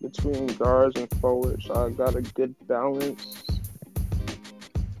like between guards and forwards, I got a good balance.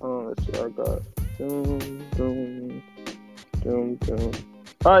 Let's see, I got doom.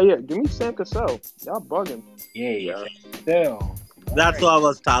 All right, yeah, give me Sam Cassell. Y'all bugging. Yeah. Still. That's what I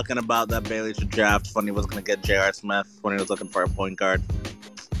was talking about, that Bailey should draft when he was going to get J.R. Smith, when he was looking for a point guard.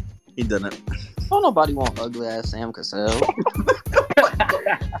 He didn't. Don't nobody want ugly ass Sam Cassell.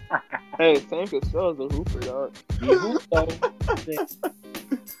 Hey, Sam Cassell's a hooper, dog. He hooped though.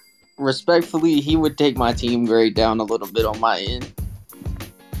 Respectfully, he would take my team grade down a little bit on my end.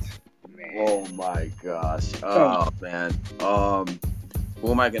 Oh my gosh. Oh man.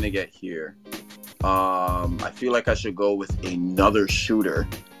 Who am I gonna get here? I feel like I should go with another shooter.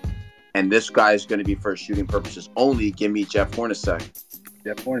 And this guy is gonna be for shooting purposes only. Give me Jeff Hornacek.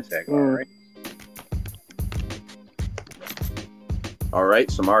 Jeff Hornacek, all right. All right,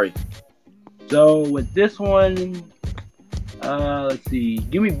 Samari. So with this one, let's see.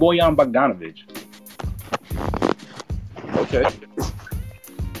 Give me Bojan Bogdanovic. Okay.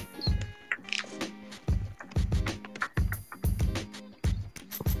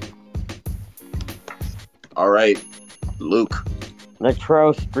 All right, Luke.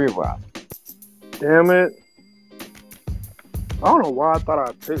 Latrell Sprewell. Damn it. I don't know why I thought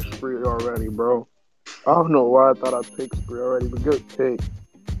I picked Spree already, bro. I don't know why I thought I picked Spree already, but good pick.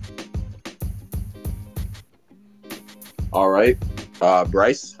 All right,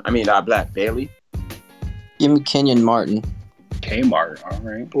 Bryce. Black Bailey. Give me Kenyon Martin. Kmart, all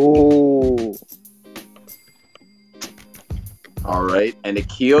right. Ooh. All right, and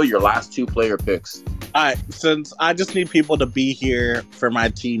Akil, your last two player picks. All right, since I just need people to be here for my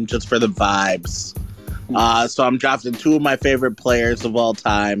team just for the vibes. So I'm drafting two of my favorite players of all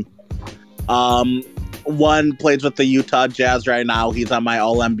time. One plays with the Utah Jazz right now. He's on my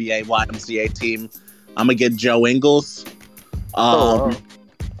All-NBA YMCA team. I'm going to get Joe Ingles. Wow.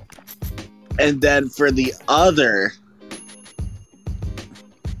 And then for the other,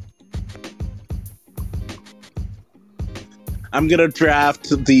 I'm going to draft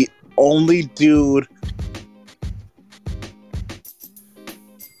the only dude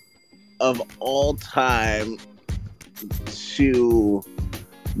of all time to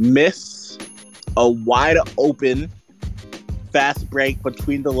miss a wide open fast break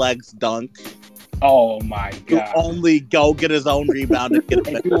between the legs dunk. Oh my To god. only go get his own rebound and get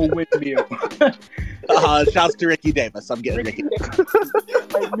And a do a windmill. shouts to Ricky Davis. I'm getting Ricky. I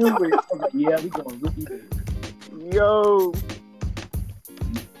knew it. I was like, yeah, we going Ricky Davis. Yo.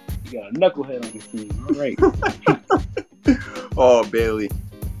 You got a knucklehead on your team. All right. Oh, Bailey.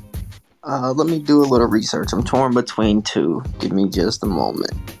 Let me do a little research. I'm torn between two. Give me just a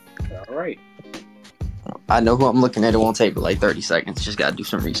moment. All right. I know who I'm looking at. It won't take but like 30 seconds. Just gotta do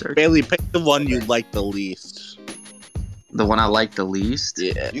some research. Bailey, pick the one you like the least. The one I like the least.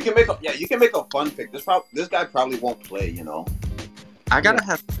 Yeah, you can make a fun pick. This guy probably won't play. You know. I gotta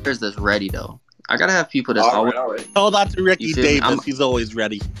have players that's ready though. I gotta have people that's All always. right. Hold on to Ricky You feel me? Davis. He's always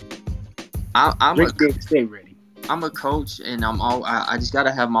ready. I'm Ricky Davis, stay ready. a coach, and I just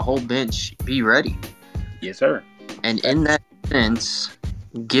gotta have my whole bench be ready. Yes, sir. And in that sense,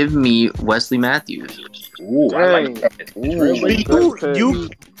 give me Wesley Matthews. Ooh, I like that. You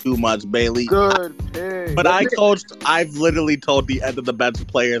too much, Bailey. Good pick. But I've literally told the end of the bench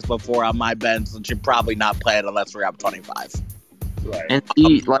players before on my bench and should probably not play it unless we're up 25. Right. And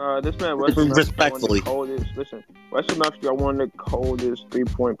he, like, This man, Wesley Matthews, Respectfully. Listen, Wesley Matthews got one of the coldest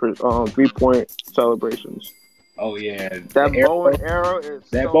 3-point celebrations. Oh yeah. That bow and arrow is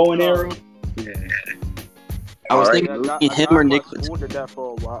That so bow and tough. arrow. Yeah. I was All thinking I got him or my Nicholas. school did that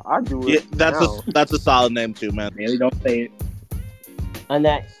for a while. I do Yeah, it now. that's a solid name too, man. Really don't say it. On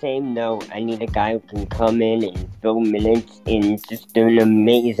that same note, I need a guy who can come in and fill minutes in just an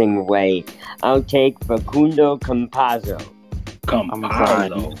amazing way. I'll take Facundo Campazzo.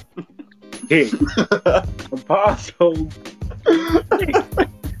 Campazzo. Hey. Campazzo.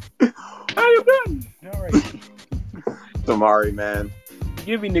 How you been? All right. Samari, man.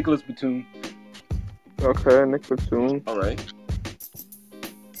 Give me Nicholas Batum. Okay, Nick Batum. All right.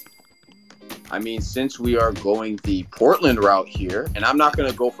 Since we are going the Portland route here, and I'm not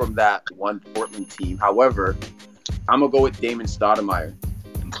going to go from that one Portland team. However, I'm going to go with Damon Stoudemire.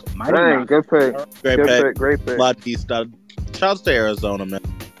 Dang, good pick. Great Good pick. pick. Great pick. Lucky stud. Shouts to Arizona, man.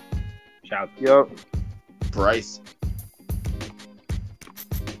 Shout out. Yup. Bryce.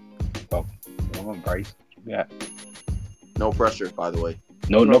 Come on, Bryce. Yeah. No pressure, by the way.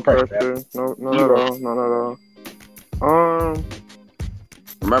 No pressure. No, not at all.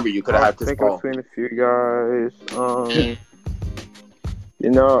 Remember, you could have had Chris thinking Paul. between a few guys.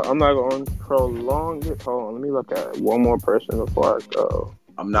 I'm not going to prolong it. Hold on, let me look at one more person before I go.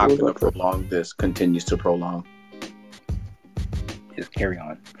 I'm not going to prolong this. Continues to prolong. Just carry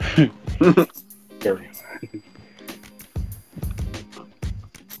on. Carry on.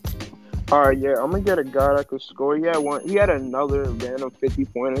 All right, yeah, I'm gonna get a guy that could score. He had another random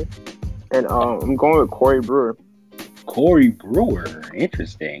 50-pointer, and I'm going with Corey Brewer. Corey Brewer.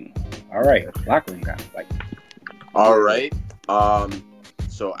 Interesting. All right. Locker room guy. Like. All right.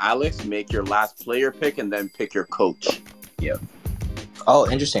 So Alex, make your last player pick and then pick your coach. Oh,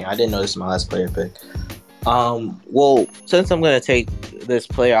 interesting. I didn't know this was my last player pick. Well, since I'm gonna take this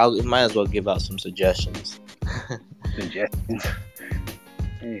player, I might as well give out some suggestions Suggestions.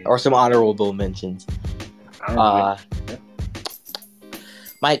 Hey, or some honorable mentions. I don't know.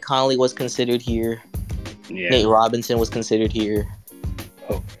 Mike Conley was considered here. Yeah. Nate Robinson was considered here.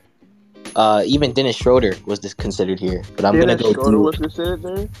 Oh. Even Dennis Schroeder was considered here. But I'm Dennis gonna go. Schroeder was considered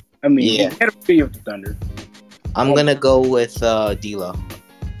there. I mean, Yeah. he had a video with the Thunder. I'm gonna go with D'Lo.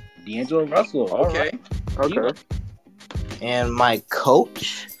 D'Angelo Russell. All Okay. right. Okay. And my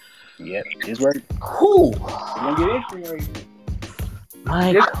coach. Yep. It's right. Whew. We're gonna get interesting right here.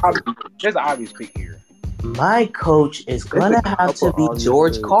 My There's an obvious pick here. My coach is gonna a have to couple be obvious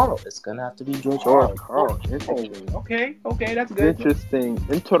George picks. Karl. It's gonna have to be George George Karl. Karl. Interesting. Okay, that's good. Interesting.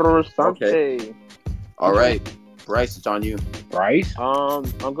 Interessante. Okay. All right, Bryce, it's on you. Bryce, I'm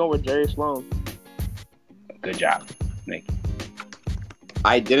going with Jerry Sloan. good job. Thank you.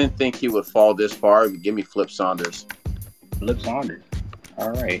 I didn't think he would fall this far. Give me Flip Saunders. Flip Saunders.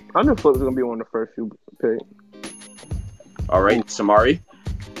 All right. I knew Flip was gonna be one of the first few picks. All right, Samari.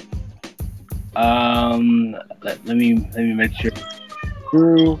 Let me make sure.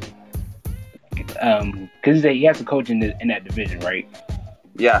 Who? Because he has to coach in that division, right?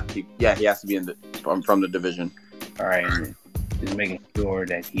 Yeah, he has to be from the division. All right. Just making sure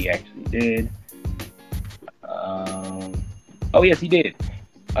that he actually did. Oh yes, he did.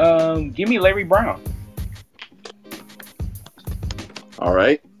 Give me Larry Brown. All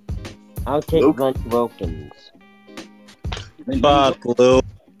right. I'll take Luke? Glenn Wilkins. Fuck, Lou.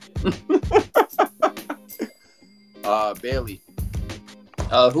 Bailey.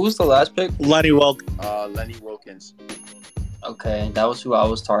 Who was the last pick? Lenny Wilkins. Lenny Wilkins. Okay, that was who I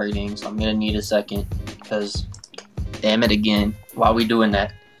was targeting, so I'm gonna need a second because, damn it again, why are we doing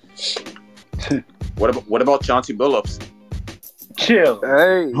that? What about Chauncey Billups? Chill.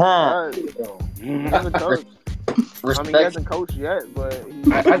 Hey, Huh. he's a coach. I mean, he Respect. hasn't coached yet, but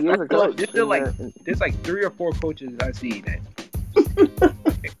he is a coach. There's still like And there's like 3 or 4 coaches I see that.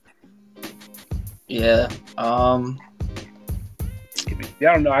 Yeah. If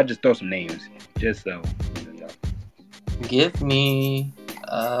y'all don't know, I just throw some names just so. You know. Give me.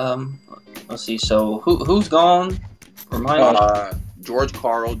 Let's see. So who's gone? Remind me. George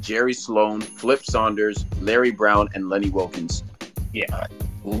Karl, Jerry Sloan, Flip Saunders, Larry Brown, and Lenny Wilkins. Yeah.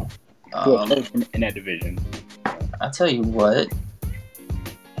 Cool. Who are close in that division. I tell you what,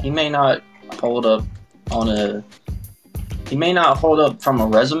 he may not hold up from a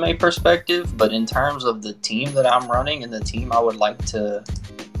resume perspective, but in terms of the team that I'm running and the team I would like to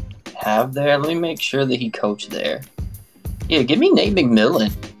have there, let me make sure that he coached there. Yeah, give me Nate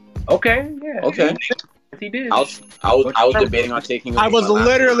McMillan. Okay. Yeah. Okay. He did. I was debating on taking him. I was on my last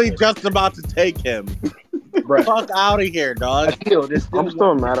literally pick. just about to take him. Bruh. Fuck out of here, dog. There's I'm still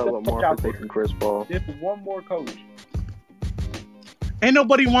one- mad at Lamar for taking Chris Paul. There's one more coach. Ain't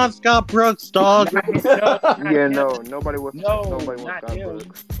nobody wants Scott Brooks, dog. Yeah, no, nobody wants. No, nobody wants not Scott him.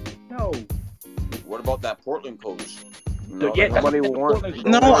 Brooks. No. What about that Portland coach? Yeah, Nobody that's- wants.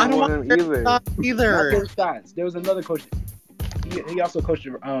 No, nobody I don't wants want him either. Scott Not either. Terry Stotts. There was another coach. He also coached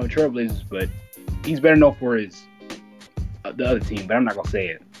the Trailblazers, but he's better known for his the other team. But I'm not gonna say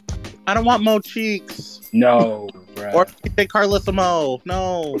it. I don't want Mo Cheeks. No, bro. Or say Carlissimo.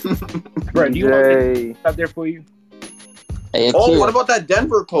 No. Bro, do you want me to Jay. stop there for you? Hey, Oh, Akil. what about that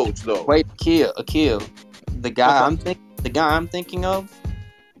Denver coach though? Wait, Akil. The guy I'm thinking of,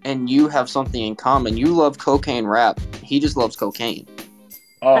 and you have something in common. You love cocaine rap. He just loves cocaine.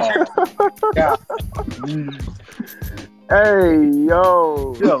 Oh, God. Hey,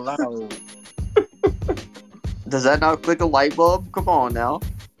 yo. Chill loud. Does that not click a light bulb? Come on now.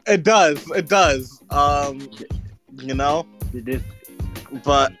 It does. It does. You know, This,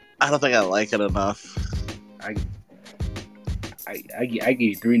 but I don't think I like it enough. I gave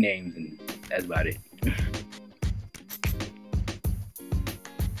you 3 names, and that's about it.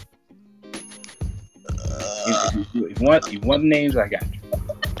 If you want names, I got you.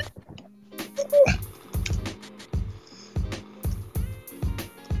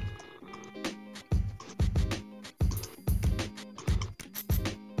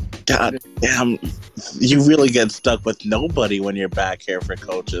 God damn, you really get stuck with nobody when you're back here for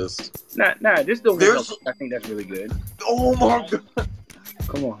coaches. Nah, this still There's- I think that's really good. Oh my god!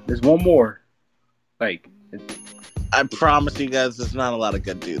 Come on, there's one more. Like, I promise you guys, there's not a lot of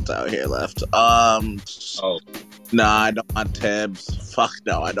good dudes out here left. oh, Nah, I don't want Tibbs. Fuck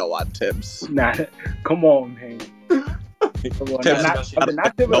no, I don't want Tibbs. nah, come on, man. Come on, Tibbs-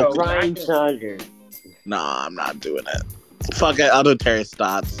 not Thibodeau. Brian Saunders. Nah, I'm not doing it. Fuck it, I'll do Terry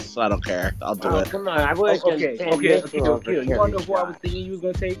Stotts. I don't care. I'll do it. Come on, I would have Okay. You want to know who I was thinking you was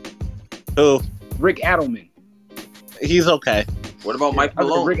gonna take? Who? Rick Adelman. He's okay. What about Mike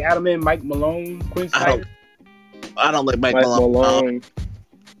Malone? Rick Adelman, Mike Malone, Quinn Snyder. I don't like Mike Malone.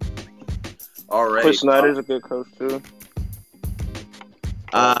 All right. Chris Snyder's a good coach too.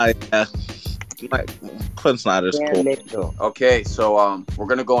 Yeah. Quinn Snyder's cool. Mitchell. Okay, so we're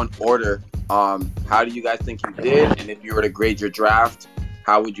gonna go in order. How do you guys think you did? And if you were to grade your draft,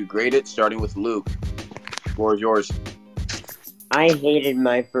 how would you grade it? Starting with Luke. Floor is yours. I hated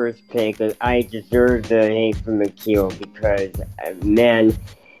my first pick. I deserve the hate from Akil because, man,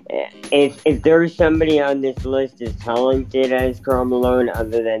 if there's somebody on this list as talented as Karl Malone,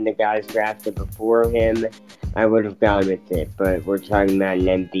 other than the guys drafted before him, I would have gone with it. But we're talking about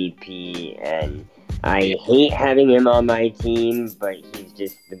an MVP, and I hate having him on my team, but he's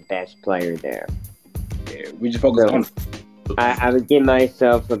just the best player there. Yeah, we just focus on. I would give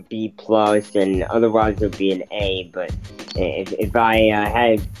myself a B+, and otherwise it would be an A. But if I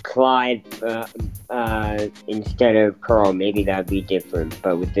had Clyde instead of Karl, maybe that would be different.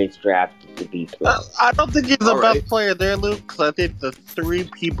 But with this draft, it's a B+. I don't think he's the best player there, Luke, because I think the 3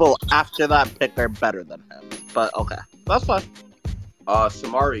 people after that pick are better than him. But okay, that's fine.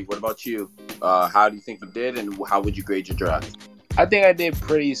 Samari, what about you? How do you think you did, and how would you grade your draft? I think I did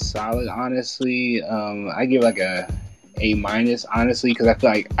pretty solid, honestly. I give like a A-, honestly, because I feel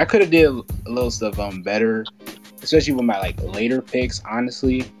like I could have did a little stuff better, especially with my like later picks,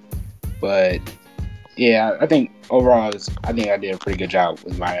 honestly. But yeah, I think overall, I think I did a pretty good job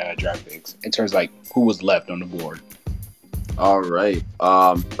with my draft picks in terms of like who was left on the board. All right,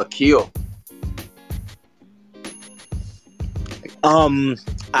 Akil.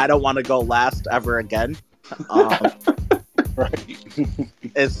 I don't want to go last ever again. Right.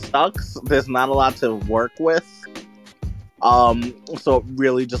 It sucks. There's not a lot to work with. So it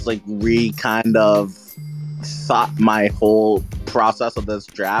really just like kind of thought my whole process of this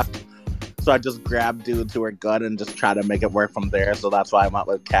draft. So I just grabbed dudes who are good and just try to make it work from there. So that's why I went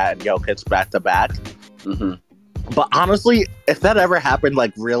with Kat and Jokic back to back. Mm-hmm. But honestly, if that ever happened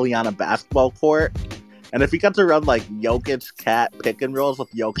like really on a basketball court, and if you got to run like Jokic, Kat pick and rolls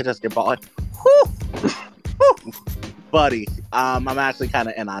with Jokic as your ball, buddy, I'm actually kind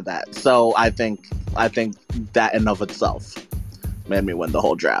of in on that. So I think that in of itself made me win the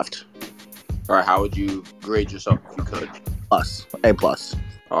whole draft. All right, how would you grade yourself if you could? A+.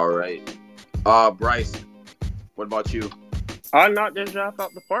 All right, Bryce, what about you? I knocked this draft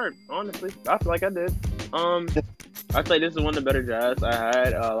out the park. Honestly, I feel like I did. I feel like this is one of the better drafts I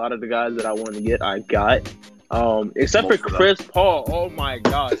had. A lot of the guys that I wanted to get, I got. Except for Chris Paul. Oh my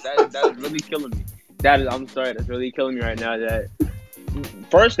gosh, that is really killing me. I'm sorry, that's really killing me right now. That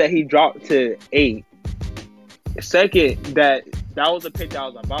first that he dropped to 8. Second that was a pick that I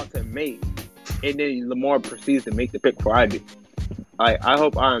was about to make, and then Lamar proceeds to make the pick before I do. I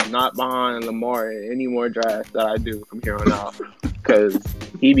hope I'm not behind Lamar in any more drafts that I do from here on out, because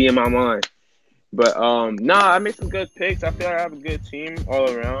he be in my mind. But I made some good picks. I feel like I have a good team all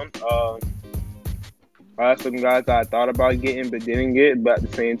around. I have some guys that I thought about getting but didn't get. But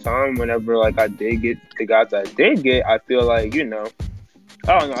at the same time, whenever like I did get the guys I did get, I feel like, I don't know.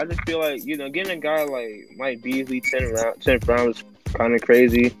 I just feel like, getting a guy like Mike Beasley 10th round was kind of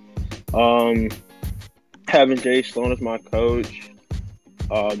crazy. Having Jay Sloan as my coach,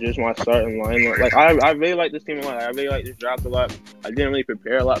 just my starting lineup. Like I really like this team a lot. I really like this draft a lot. I didn't really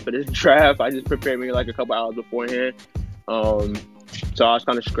prepare a lot for this draft. I just prepared maybe like a couple hours beforehand. So I was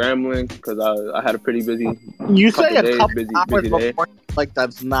kind of scrambling because I had a pretty busy. You say a couple hours busy before, like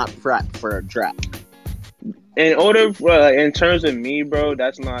that's not prep for a draft. In order for, in terms of me, bro,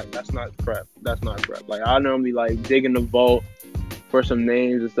 that's not prep. That's not prep. Like I normally like dig in the vault for some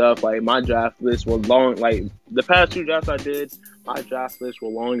names and stuff. Like my draft list was long. Like the past 2 drafts I did, my draft list were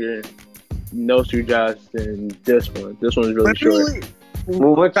longer than those 2 drafts than this one. This one's really short.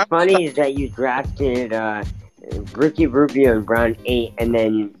 Well, what's funny is that you drafted Ricky Rubio in round 8, and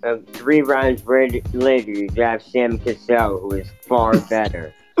then 3 rounds later you draft Sam Cassell, who is far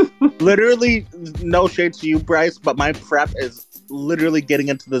better. Literally, no shade to you, Bryce, but my prep is literally getting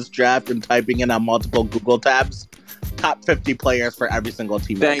into this draft and typing in on multiple Google tabs top 50 players for every single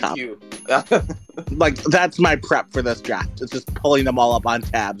team. Thank you. Like, that's my prep for this draft. It's just pulling them all up on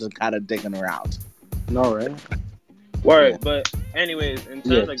tabs and kind of digging around. No, right? Word, but anyways, in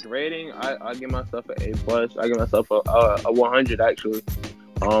terms of grading, I give myself an A+. I give myself a 100 actually.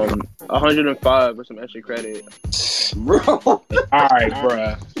 105 with some extra credit. Bro. All right,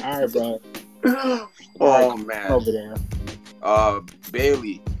 bro. Oh man. Over there.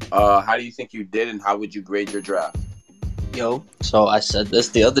 Bailey, how do you think you did, and how would you grade your draft? Yo, so I said this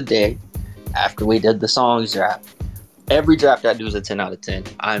the other day after we did the songs draft. Every draft I do is a 10 out of 10.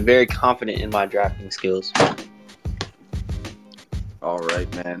 I'm very confident in my drafting skills. All right,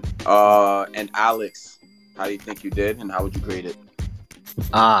 man. And Alex, how do you think you did, and how would you grade it?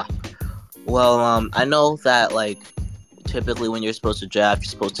 Well, I know that, like, typically when you're supposed to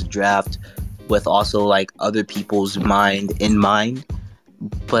draft with also, like, other people's mind in mind.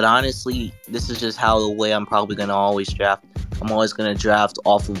 But honestly, this is just how the way I'm probably going to always draft. I'm always going to draft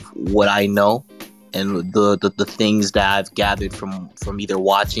off of what I know and the things that I've gathered from either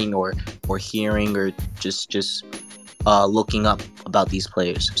watching or hearing or just looking up about these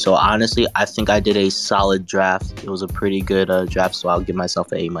players. So honestly, I think I did a solid draft. It was a pretty good draft, so I'll give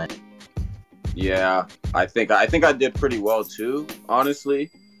myself an A-. Yeah, I think I did pretty well too,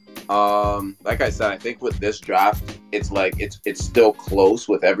 honestly. Like I said, I think with this draft, it's like it's still close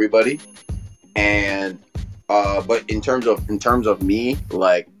with everybody, and but in terms of me,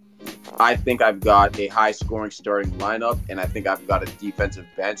 like, I think I've got a high scoring starting lineup, and I think I've got a defensive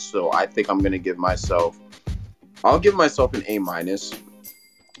bench, so I think I'm gonna give myself an A-.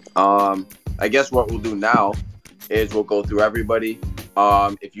 I guess what we'll do now is we'll go through everybody.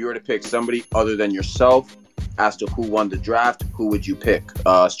 If you were to pick somebody other than yourself as to who won the draft, who would you pick?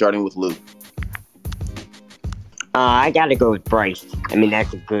 Starting with Luke. I gotta go with Bryce. I mean,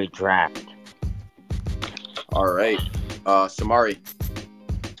 that's a good draft. All right. Samari.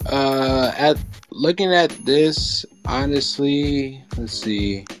 At looking at this, honestly, let's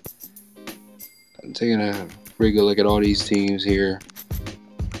see. I'm taking a pretty good look at all these teams here.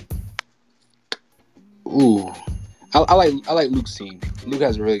 Ooh, I like Luke's team. Luke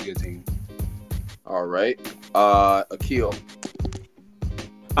has a really good team. All right. Akil.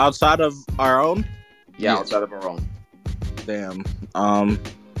 Outside of our own? Yeah, outside of our own. Damn.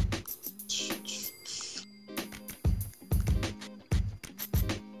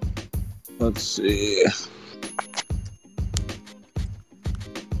 Let's see.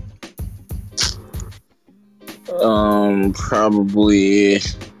 Probably.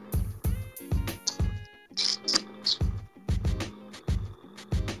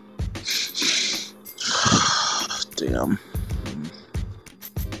 Damn.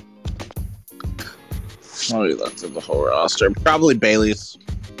 Oh, we looked through the whole roster. Probably Bailey's.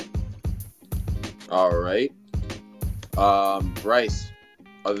 All right. Bryce,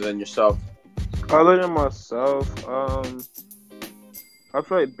 other than yourself. Other than myself, I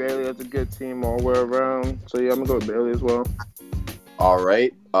feel like Bailey has a good team all the way around. So yeah, I'm gonna go with Bailey as well. All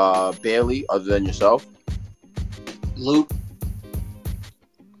right. Bailey, other than yourself. Luke.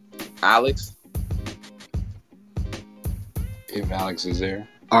 Alex. If Alex is there.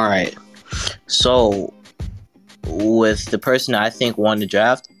 All right. So, with the person I think won the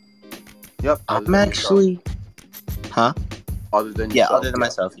draft, Yep. I'm actually, huh? Other than Yeah, yourself, other than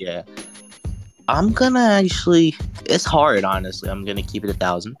myself, yeah. I'm gonna actually. It's hard, honestly. I'm gonna keep it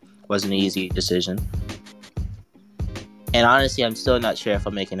 1,000. Wasn't an easy decision, and honestly, I'm still not sure if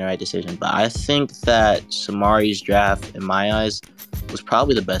I'm making the right decision. But I think that Samari's draft, in my eyes, was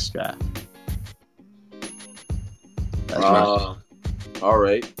probably the best draft. That's right. All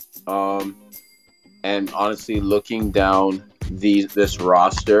right. And honestly, looking down this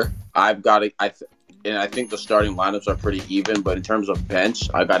roster, I've got to. And I think the starting lineups are pretty even, but in terms of bench,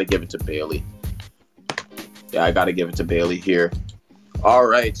 I got to give it to Bailey. Yeah, I got to give it to Bailey here. All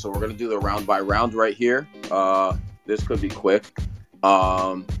right, so we're gonna do the round by round right here. This could be quick.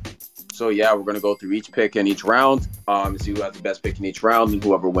 So yeah, we're gonna go through each pick in each round. See who has the best pick in each round, and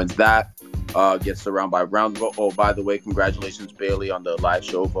whoever wins that gets the round by round vote. Oh, by the way, congratulations, Bailey, on the live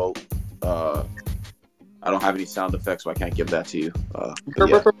show vote. I don't have any sound effects, so I can't give that to you.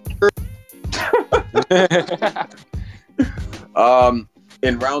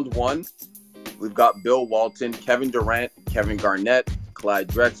 In round one, we've got Bill Walton, Kevin Durant, Kevin Garnett, Clyde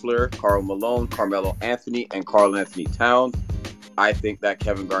Drexler, Karl Malone, Carmelo Anthony, and Karl Anthony Towns. I think that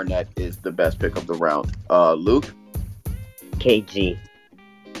Kevin Garnett is the best pick of the round. Luke? KG.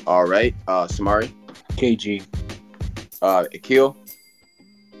 All right. Samari? KG. Akil?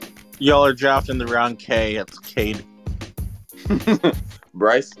 Y'all are drafting the round K. It's Cade.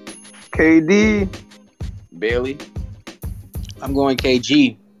 Bryce? KD. Bailey? I'm going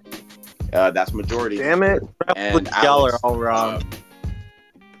KG. That's majority. Damn it. And Y'all Alex, are all wrong.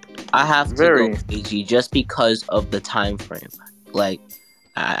 I have to Very. go KG just because of the time frame. Like,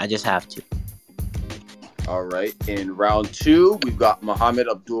 I just have to. all right. In round two, we've got Mohamed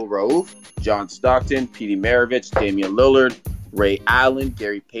Abdul-Rauf, John Stockton, Petey Maravich, Damian Lillard, Ray Allen,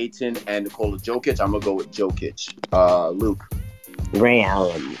 Gary Payton, and Nikola Jokic. I'm going to go with Jokic. Luke? Ray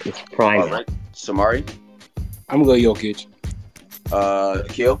Allen. It's prime. All right. Samari? I'm gonna go Jokic.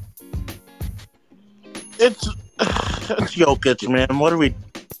 Akil. It's Jokic, man. What are we?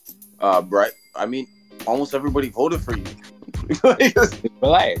 Bright. I mean, almost everybody voted for you.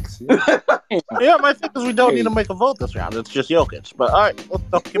 Relax. Yeah, my thing is we don't need to make a vote this round. It's just Jokic. But all right, let's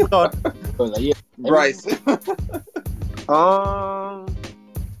go. Keep it going. Yeah. Bryce.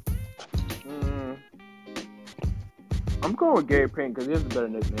 I'm going with Gary Payton because he has a better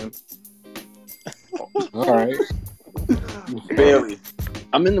nickname. All right. Bailey.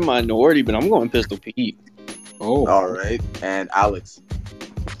 I'm in the minority, but I'm going Pistol Pete. Oh. All right. And Alex.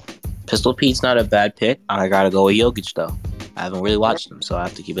 Pistol Pete's not a bad pick. I gotta go with Jokic though. I haven't really watched him, so I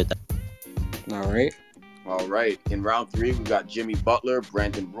have to keep it that. All right. All right. In round 3, we got Jimmy Butler,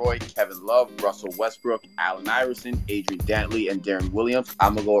 Brandon Roy, Kevin Love, Russell Westbrook, Allen Iverson, Adrian Dantley, and Darren Williams.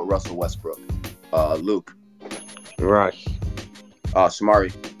 I'm going to go with Russell Westbrook. Luke. Russ.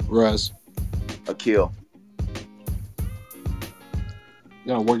 Shamari. Russ. Akil.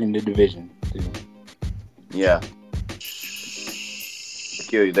 Gonna work in the division too. Yeah.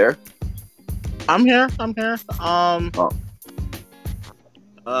 Akil, you there? I'm here.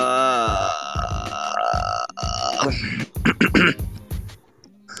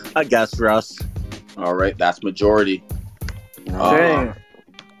 I guess Russ. All right. That's majority. Dang.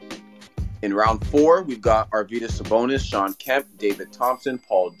 In round 4, we've got Arvydas Sabonis, Sean Kemp, David Thompson,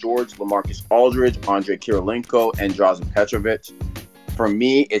 Paul George, LaMarcus Aldridge, Andrei Kirilenko, and Drazen Petrovic. For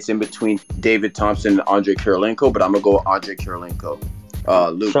me, it's in between David Thompson and Andrei Kirilenko, but I'm going to go with Andrei Kirilenko.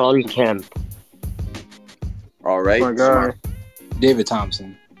 Luke. Sean Kemp. All right. Oh my God. David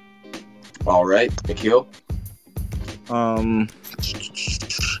Thompson. All right. Akil. I'll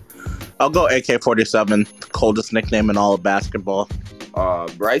go AK-47, the coldest nickname in all of basketball.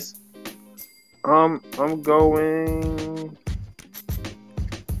 Bryce. I'm going.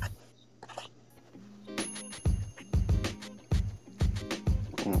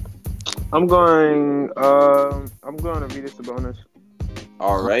 I'm going Arvydas Sabonis.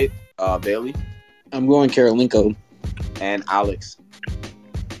 All right. Bailey. I'm going Kirilenko. And Alex.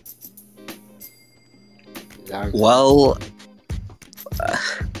 Well,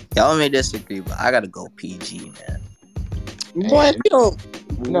 y'all may disagree, but I gotta go PG, man. What? You don't.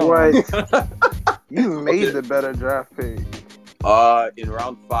 No. What? You made the better draft pick. In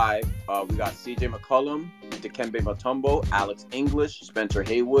round 5, we got CJ McCollum, Dikembe Mutombo, Alex English, Spencer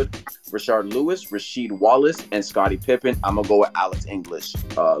Haywood, Rashard Lewis, Rasheed Wallace, and Scottie Pippen. I'm gonna go with Alex English.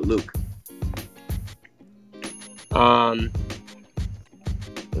 Luke.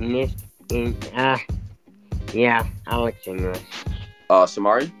 Yeah, Alex English.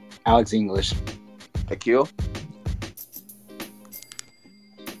 Samari. Alex English. Akil.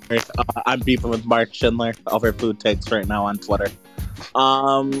 I'm beefing with Mark Schindler over food takes right now on Twitter.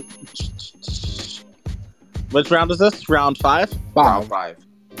 Which round is this? Round 5? Round 5.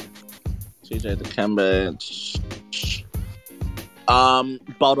 CJ Dikembe.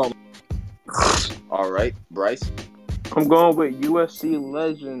 Bottle. All right, Bryce. I'm going with USC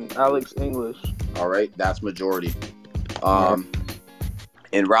legend Alex English. All right, that's majority.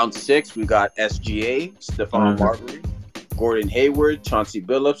 In round 6, we got SGA, Stephon Marbury, Gordon Hayward, Chauncey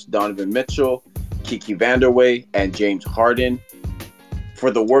Billups, Donovan Mitchell, Kiki Vanderway, and James Harden.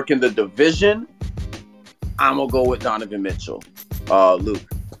 For the work in the division, I'm going to go with Donovan Mitchell. Luke.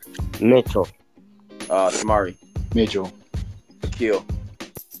 Mitchell. Samari. Mitchell. Akil.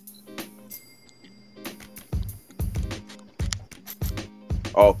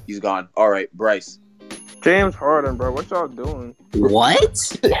 Oh, he's gone. All right, Bryce. James Harden, bro. What y'all doing?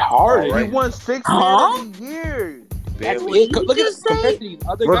 What? Harden. He won 6 Man of the Year. Bailey. Look at compared to these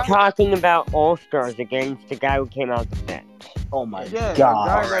other We're guys. talking about All-Stars against the guy who came out the bench. Oh my Yeah, god. the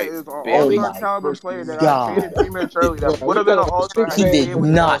guy Alright, that is an Bailey. all-star caliber player that God. I traded prematurely that would have been an all-star. He did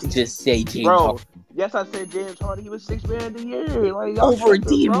not just say James Bro, Harden. yes, I said James Harden. He was 6 Man of the Year. Like, y'all Over tripping,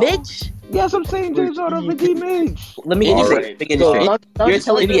 D bro. Mitch? Yes, I'm saying James Harden over D Mitch. Let me get All this right. straight. Let me get this straight. So, You're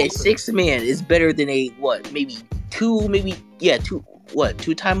telling me a 6-man is better than a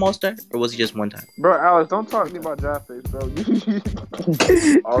two-time All-Star? Or was he just one time? Bro, Alex, don't talk to me about draft picks, bro.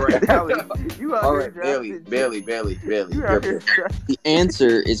 All right. Alex, you out All here right, drafting. Bailey. You out here drafting. The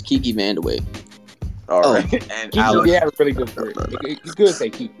answer is Kiki Vandeweghe. All right. And Kiki, Alex. yeah, really good for it. It's good to say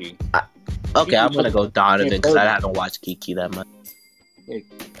Kiki. Okay, I'm gonna go Donovan because I haven't watched Kiki that much.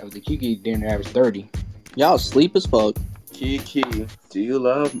 That was the Kiki didn't average 30. Y'all sleep as fuck. Kiki, do you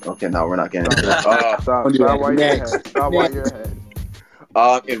love me? Okay, no, we're not getting into it. Stop while you're ahead. Stop while you're ahead.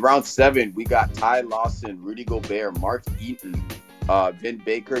 In round 7, we got Ty Lawson, Rudy Gobert, Mark Eaton, Vin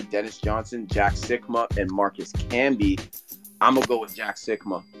Baker, Dennis Johnson, Jack Sikma, and Marcus Camby. I'm going to go with Jack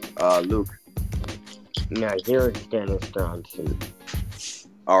Sikma. Luke. No, here it's Dennis Johnson.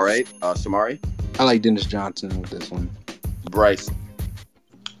 All right, Samari, I like Dennis Johnson with this one. Bryce,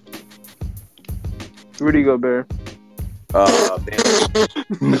 Rudy Gobert.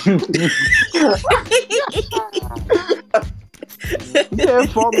 You can't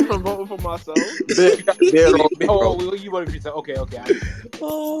fault me for voting for myself. Oh, you want to be okay.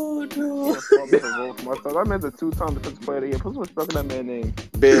 Oh no. You can't fault me for voting for myself. I meant the 2-time defensive player of the year. Put some respect on that man's name.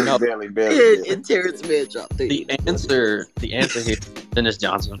 Bailey. And Terrence Mann dropped The answer here is Dennis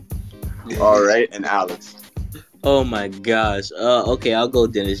Johnson. All right, and Alex. Oh my gosh. Okay, I'll go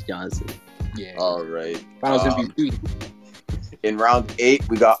Dennis Johnson. Yeah. All right. Finals MVP. In round 8,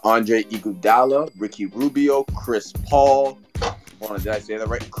 we got Andre Iguodala, Ricky Rubio, Chris Paul. Hold on, did I say that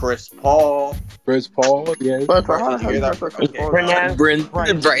right? Chris Paul. Chris Paul. Yeah. But Bryce, did you hear that?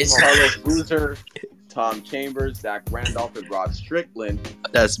 Okay. Bryce. Carlos Boozer, Tom Chambers, Zach Randolph, and Rod Strickland.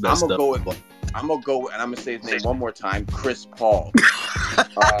 That's I'm messed gonna up. go, and I'm gonna say his name one more time. Chris Paul.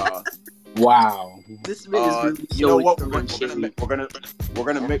 Wow. This man is really You know what? We're gonna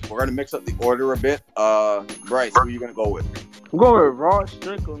mix up the order a bit. Bryce, who are you gonna go with? I'm going with Rod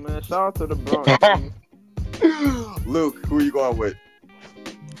Strickland, man. Shout out to the Bronx. Man. Luke, who are you going with?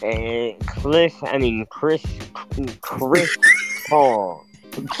 Chris Paul.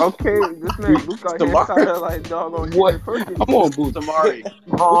 Okay, this man Luke out here trying to like dog on What? Perkins. I'm on Boots. Samari.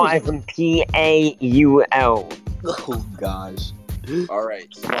 Paul as in Paul. Oh gosh. All right,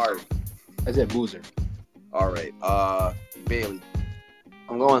 Samari. I said Boozer. All right, Bailey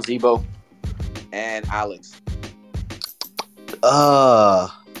I'm going Zebo. and Alex.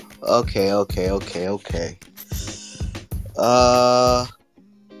 Okay.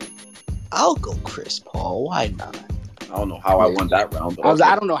 I'll go Chris Paul. Why not? I don't know how I won that round. But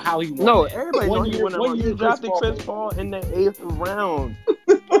I don't know how he won. No, that. everybody knows you won that round. You drafted Chris Paul in the 8th round.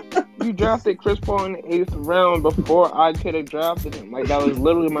 You drafted Chris Paul in the 8th round before I could have drafted him. Like, that was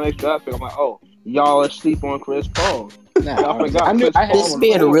literally my next draft pick. I'm like, oh, y'all are asleep on Chris Paul. Nah, I forgot. I knew Chris I had Paul This was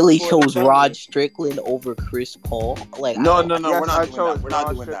man four really before chose the Rod Strickland over Chris Paul. Like No, I- we're Yes, not I doing chose that. We're not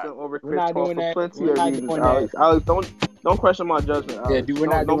Rod doing that. Strickland over We're Chris not Paul doing for that. plenty We're of not reasons, doing Alex. that. Alex, don't question my judgment, Alex. Yeah, dude, we're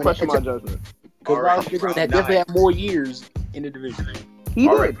not don't doing question that. my judgment. Because All right, Rod Strickland round definitely nine. had more years in the division. He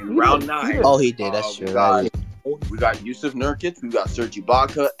All did. right, He in round did. 9. Oh, he did. That's true. We got Yusuf Nurkic, we got Serge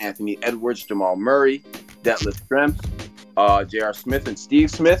Ibaka, Anthony Edwards, Jamal Murray, Detlef Schrempf, J.R. Smith, and Steve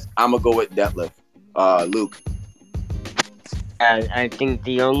Smith. I'm gonna go with Detlef. Luke. I think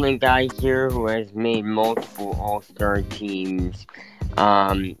the only guy here who has made multiple All-Star teams,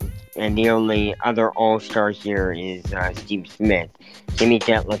 and the only other All-Star here is Steve Smith. Give me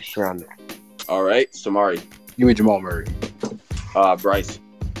Detlef Schrempf. All right, Samari. Give me Jamal Murray. Bryce.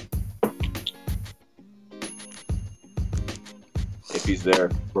 If he's there.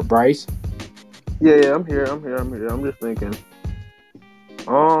 For Bryce? Yeah, I'm here. I'm just thinking.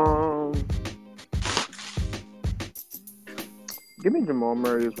 Give me Jamal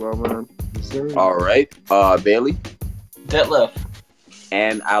Murray as well, man. All right, Bailey Detlef.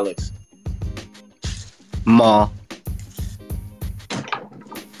 and Alex. Ma.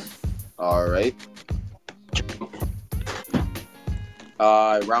 All right.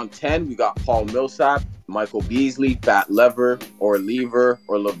 Round 10, we got Paul Millsap, Michael Beasley, Fat Lever, or Lever,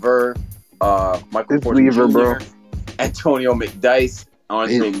 or Lever, Michael It's Porter Lever, Jr., bro. Antonio McDyess,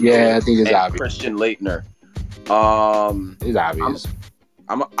 Andre I think it's and obvious. Christian Leitner. It's obvious.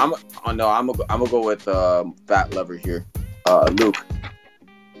 I'm gonna go with Fat Lever here. Luke.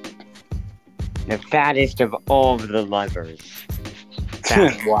 The fattest of all of the levers.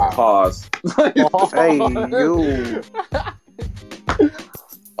 Wow. Pause. Hey, you.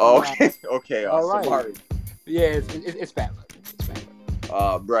 Okay. All right. Sorry. Yeah, it's Fat Lever. It's Fat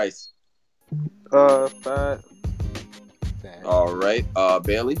Lever. Bryce. Fat. All right.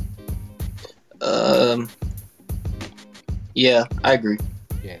 Bailey. Yeah, I agree.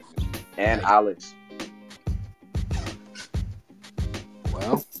 Yeah. And Alex.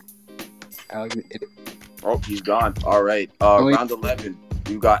 Well, Oh, he's gone. All right. Wait. Round 11.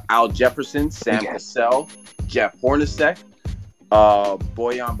 We've got Al Jefferson, Sam Cassell, Jeff Hornacek,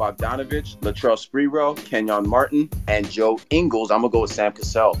 Bojan Bogdanovic, Latrell Sprewell, Kenyon Martin, and Joe Ingles. I'm gonna go with Sam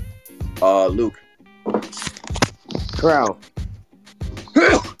Cassell. Luke. Bro.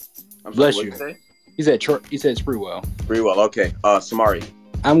 I'm Bless sorry, you. what'd he said Sprewell. say? Sprewell. Okay. Samari.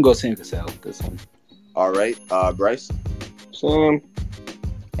 I'm going to Sam Cassell this one. All right. Bryce Sam.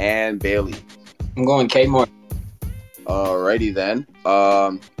 and Bailey. I'm going Kmart. Alrighty then.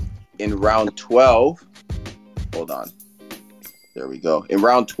 In round 12, hold on. There we go. In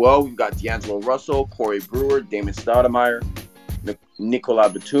round 12, we've got D'Angelo Russell, Corey Brewer, Damon Stoudemire, Nicola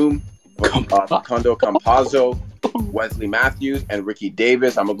Batum, Facundo Campazzo, Wesley Matthews, and Ricky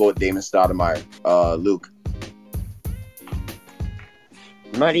Davis. I'm gonna go with Damon Stoudemire. Luke.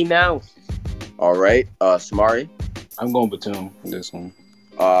 Muddy Mouse. All right. Samari. I'm going Batum for this one.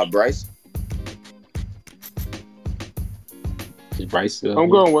 Bryce. Is Bryce still? I'm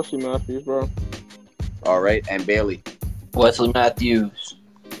going Wesley Matthews, bro. All right. And Bailey. Wesley Matthews.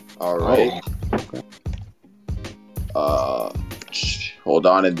 All right. Hold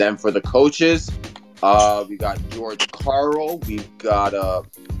on. And then for the coaches, we got George Carl. We've got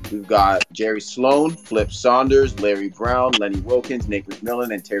Jerry Sloan, Flip Saunders, Larry Brown, Lenny Wilkins, Nate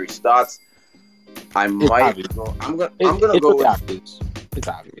McMillan, and Terry Stotts. I'm gonna go with obvious. It's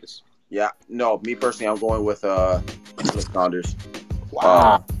obvious. Yeah, no, me personally, I'm going with Flip Saunders.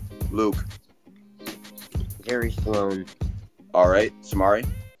 Wow. Luke. Jerry Sloan. All right, Samari.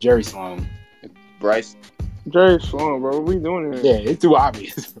 Jerry Sloan. Bryce. Jerry Sloan, bro. What we doing here? Yeah, it's too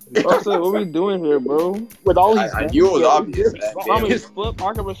obvious. I said, what we doing here, bro? With all these, I knew it was obvious. I mean, Flip.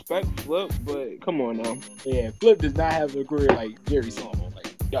 I can respect Flip, but come on now. Yeah, Flip does not have a career like Jerry Sloan.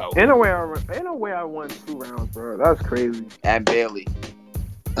 Like, yo. Ain't no way I won 2 rounds, bro. That's crazy. And Bailey.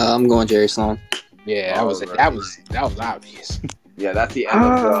 I'm going Jerry Sloan. Yeah, that was obvious. Yeah, that's the end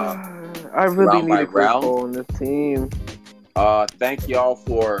of I really round need by a Chris round. Paul on this team. Thank y'all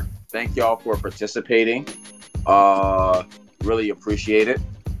for participating. Really appreciate it.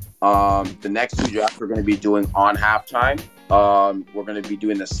 The next 2 drafts we're going to be doing on halftime. We're going to be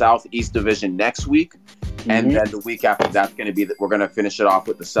doing the Southeast Division next week, and then the week after that's going to be we're going to finish it off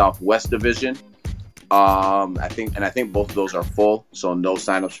with the Southwest Division. I think both of those are full, so no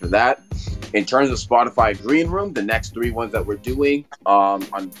signups for that. In terms of Spotify Green Room, the next 3 ones that we're doing,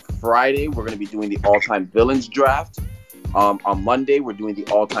 on Friday we're going to be doing the all-time villains draft. On Monday we're doing the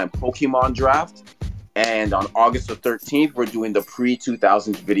all-time Pokemon draft, and on August the 13th we're doing the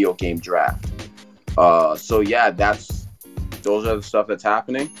pre-2000s video game draft. So yeah, those are the stuff that's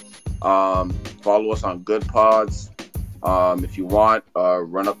happening. Follow us on Good Pods. If you want,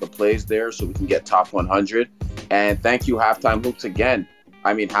 run up the plays there so we can get top 100. And thank you, Halftime Hoops again.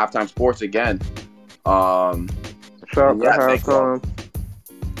 I mean, Halftime Sports again. Shout out to Halftime.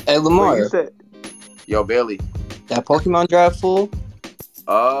 Hey, Lamar. Yo, Bailey. That Pokemon draft full?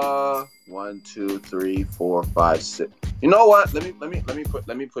 1, 2, 3, 4, 5, 6. You know what? Let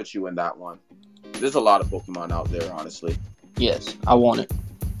me put you in that one. There's a lot of Pokemon out there, honestly. Yes, I want it.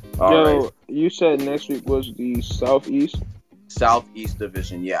 Yo, right. You said next week was the Southeast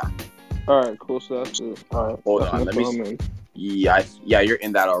Division, yeah. All right, cool. So that's it. All right, hold on. Let me see. Yeah, you're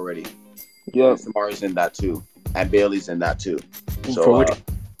in that already. Yeah, Samara's in that too, and Bailey's in that too. So,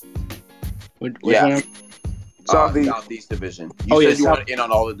 which one? Southeast Division. You said you want in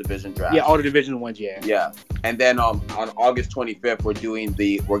on all the division drafts. Yeah, all the division ones. Yeah. Yeah, and then on August 25th, we're doing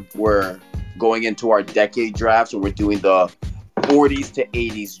we're going into our decade draft, so we're doing the 40s to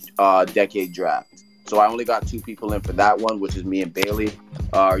 80s decade draft. So I only got 2 people in for that one, which is me and Bailey.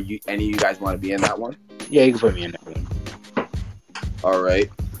 Any of you guys want to be in that one? Yeah, you can put me in that one. All right.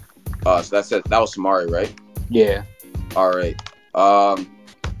 So that's it. That was Samari, right? Yeah. All right.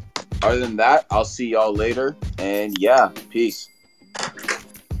 Other than that, I'll see y'all later. And yeah, peace.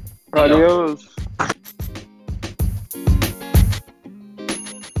 Adios.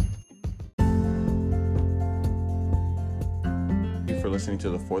 For listening to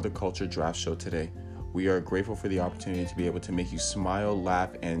the For the Culture Draft Show today. We are grateful for the opportunity to be able to make you smile,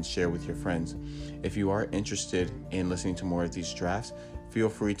 laugh, and share with your friends. If you are interested in listening to more of these drafts, feel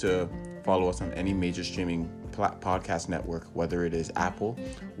free to follow us on any major streaming podcast network, whether it is Apple,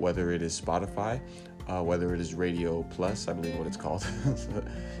 whether it is Spotify, whether it is Radio Plus, I believe what it's called.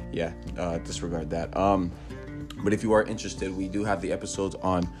 Disregard that. But if you are interested, we do have the episodes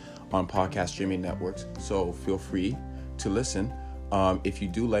on podcast streaming networks, so feel free to listen. If you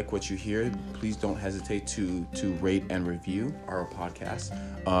do like what you hear, please don't hesitate to rate and review our podcast,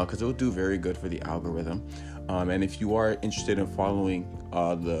 because it will do very good for the algorithm. And if you are interested in following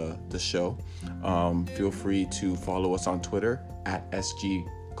the show, feel free to follow us on Twitter at SG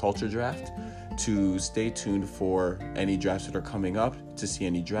Culture Draft to stay tuned for any drafts that are coming up, to see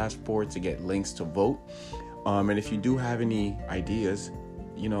any draft boards, to get links to vote. And if you do have any ideas,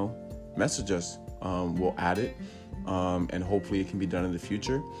 message us. We'll add it. And hopefully it can be done in the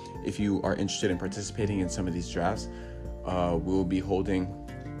future. If you are interested in participating in some of these drafts, we will be holding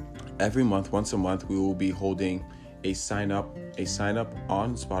every month, once a month, we will be holding a sign up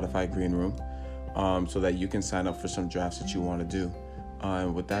on Spotify Green Room, so that you can sign up for some drafts that you want to do.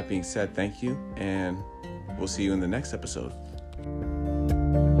 And with that being said, thank you, and we'll see you in the next episode.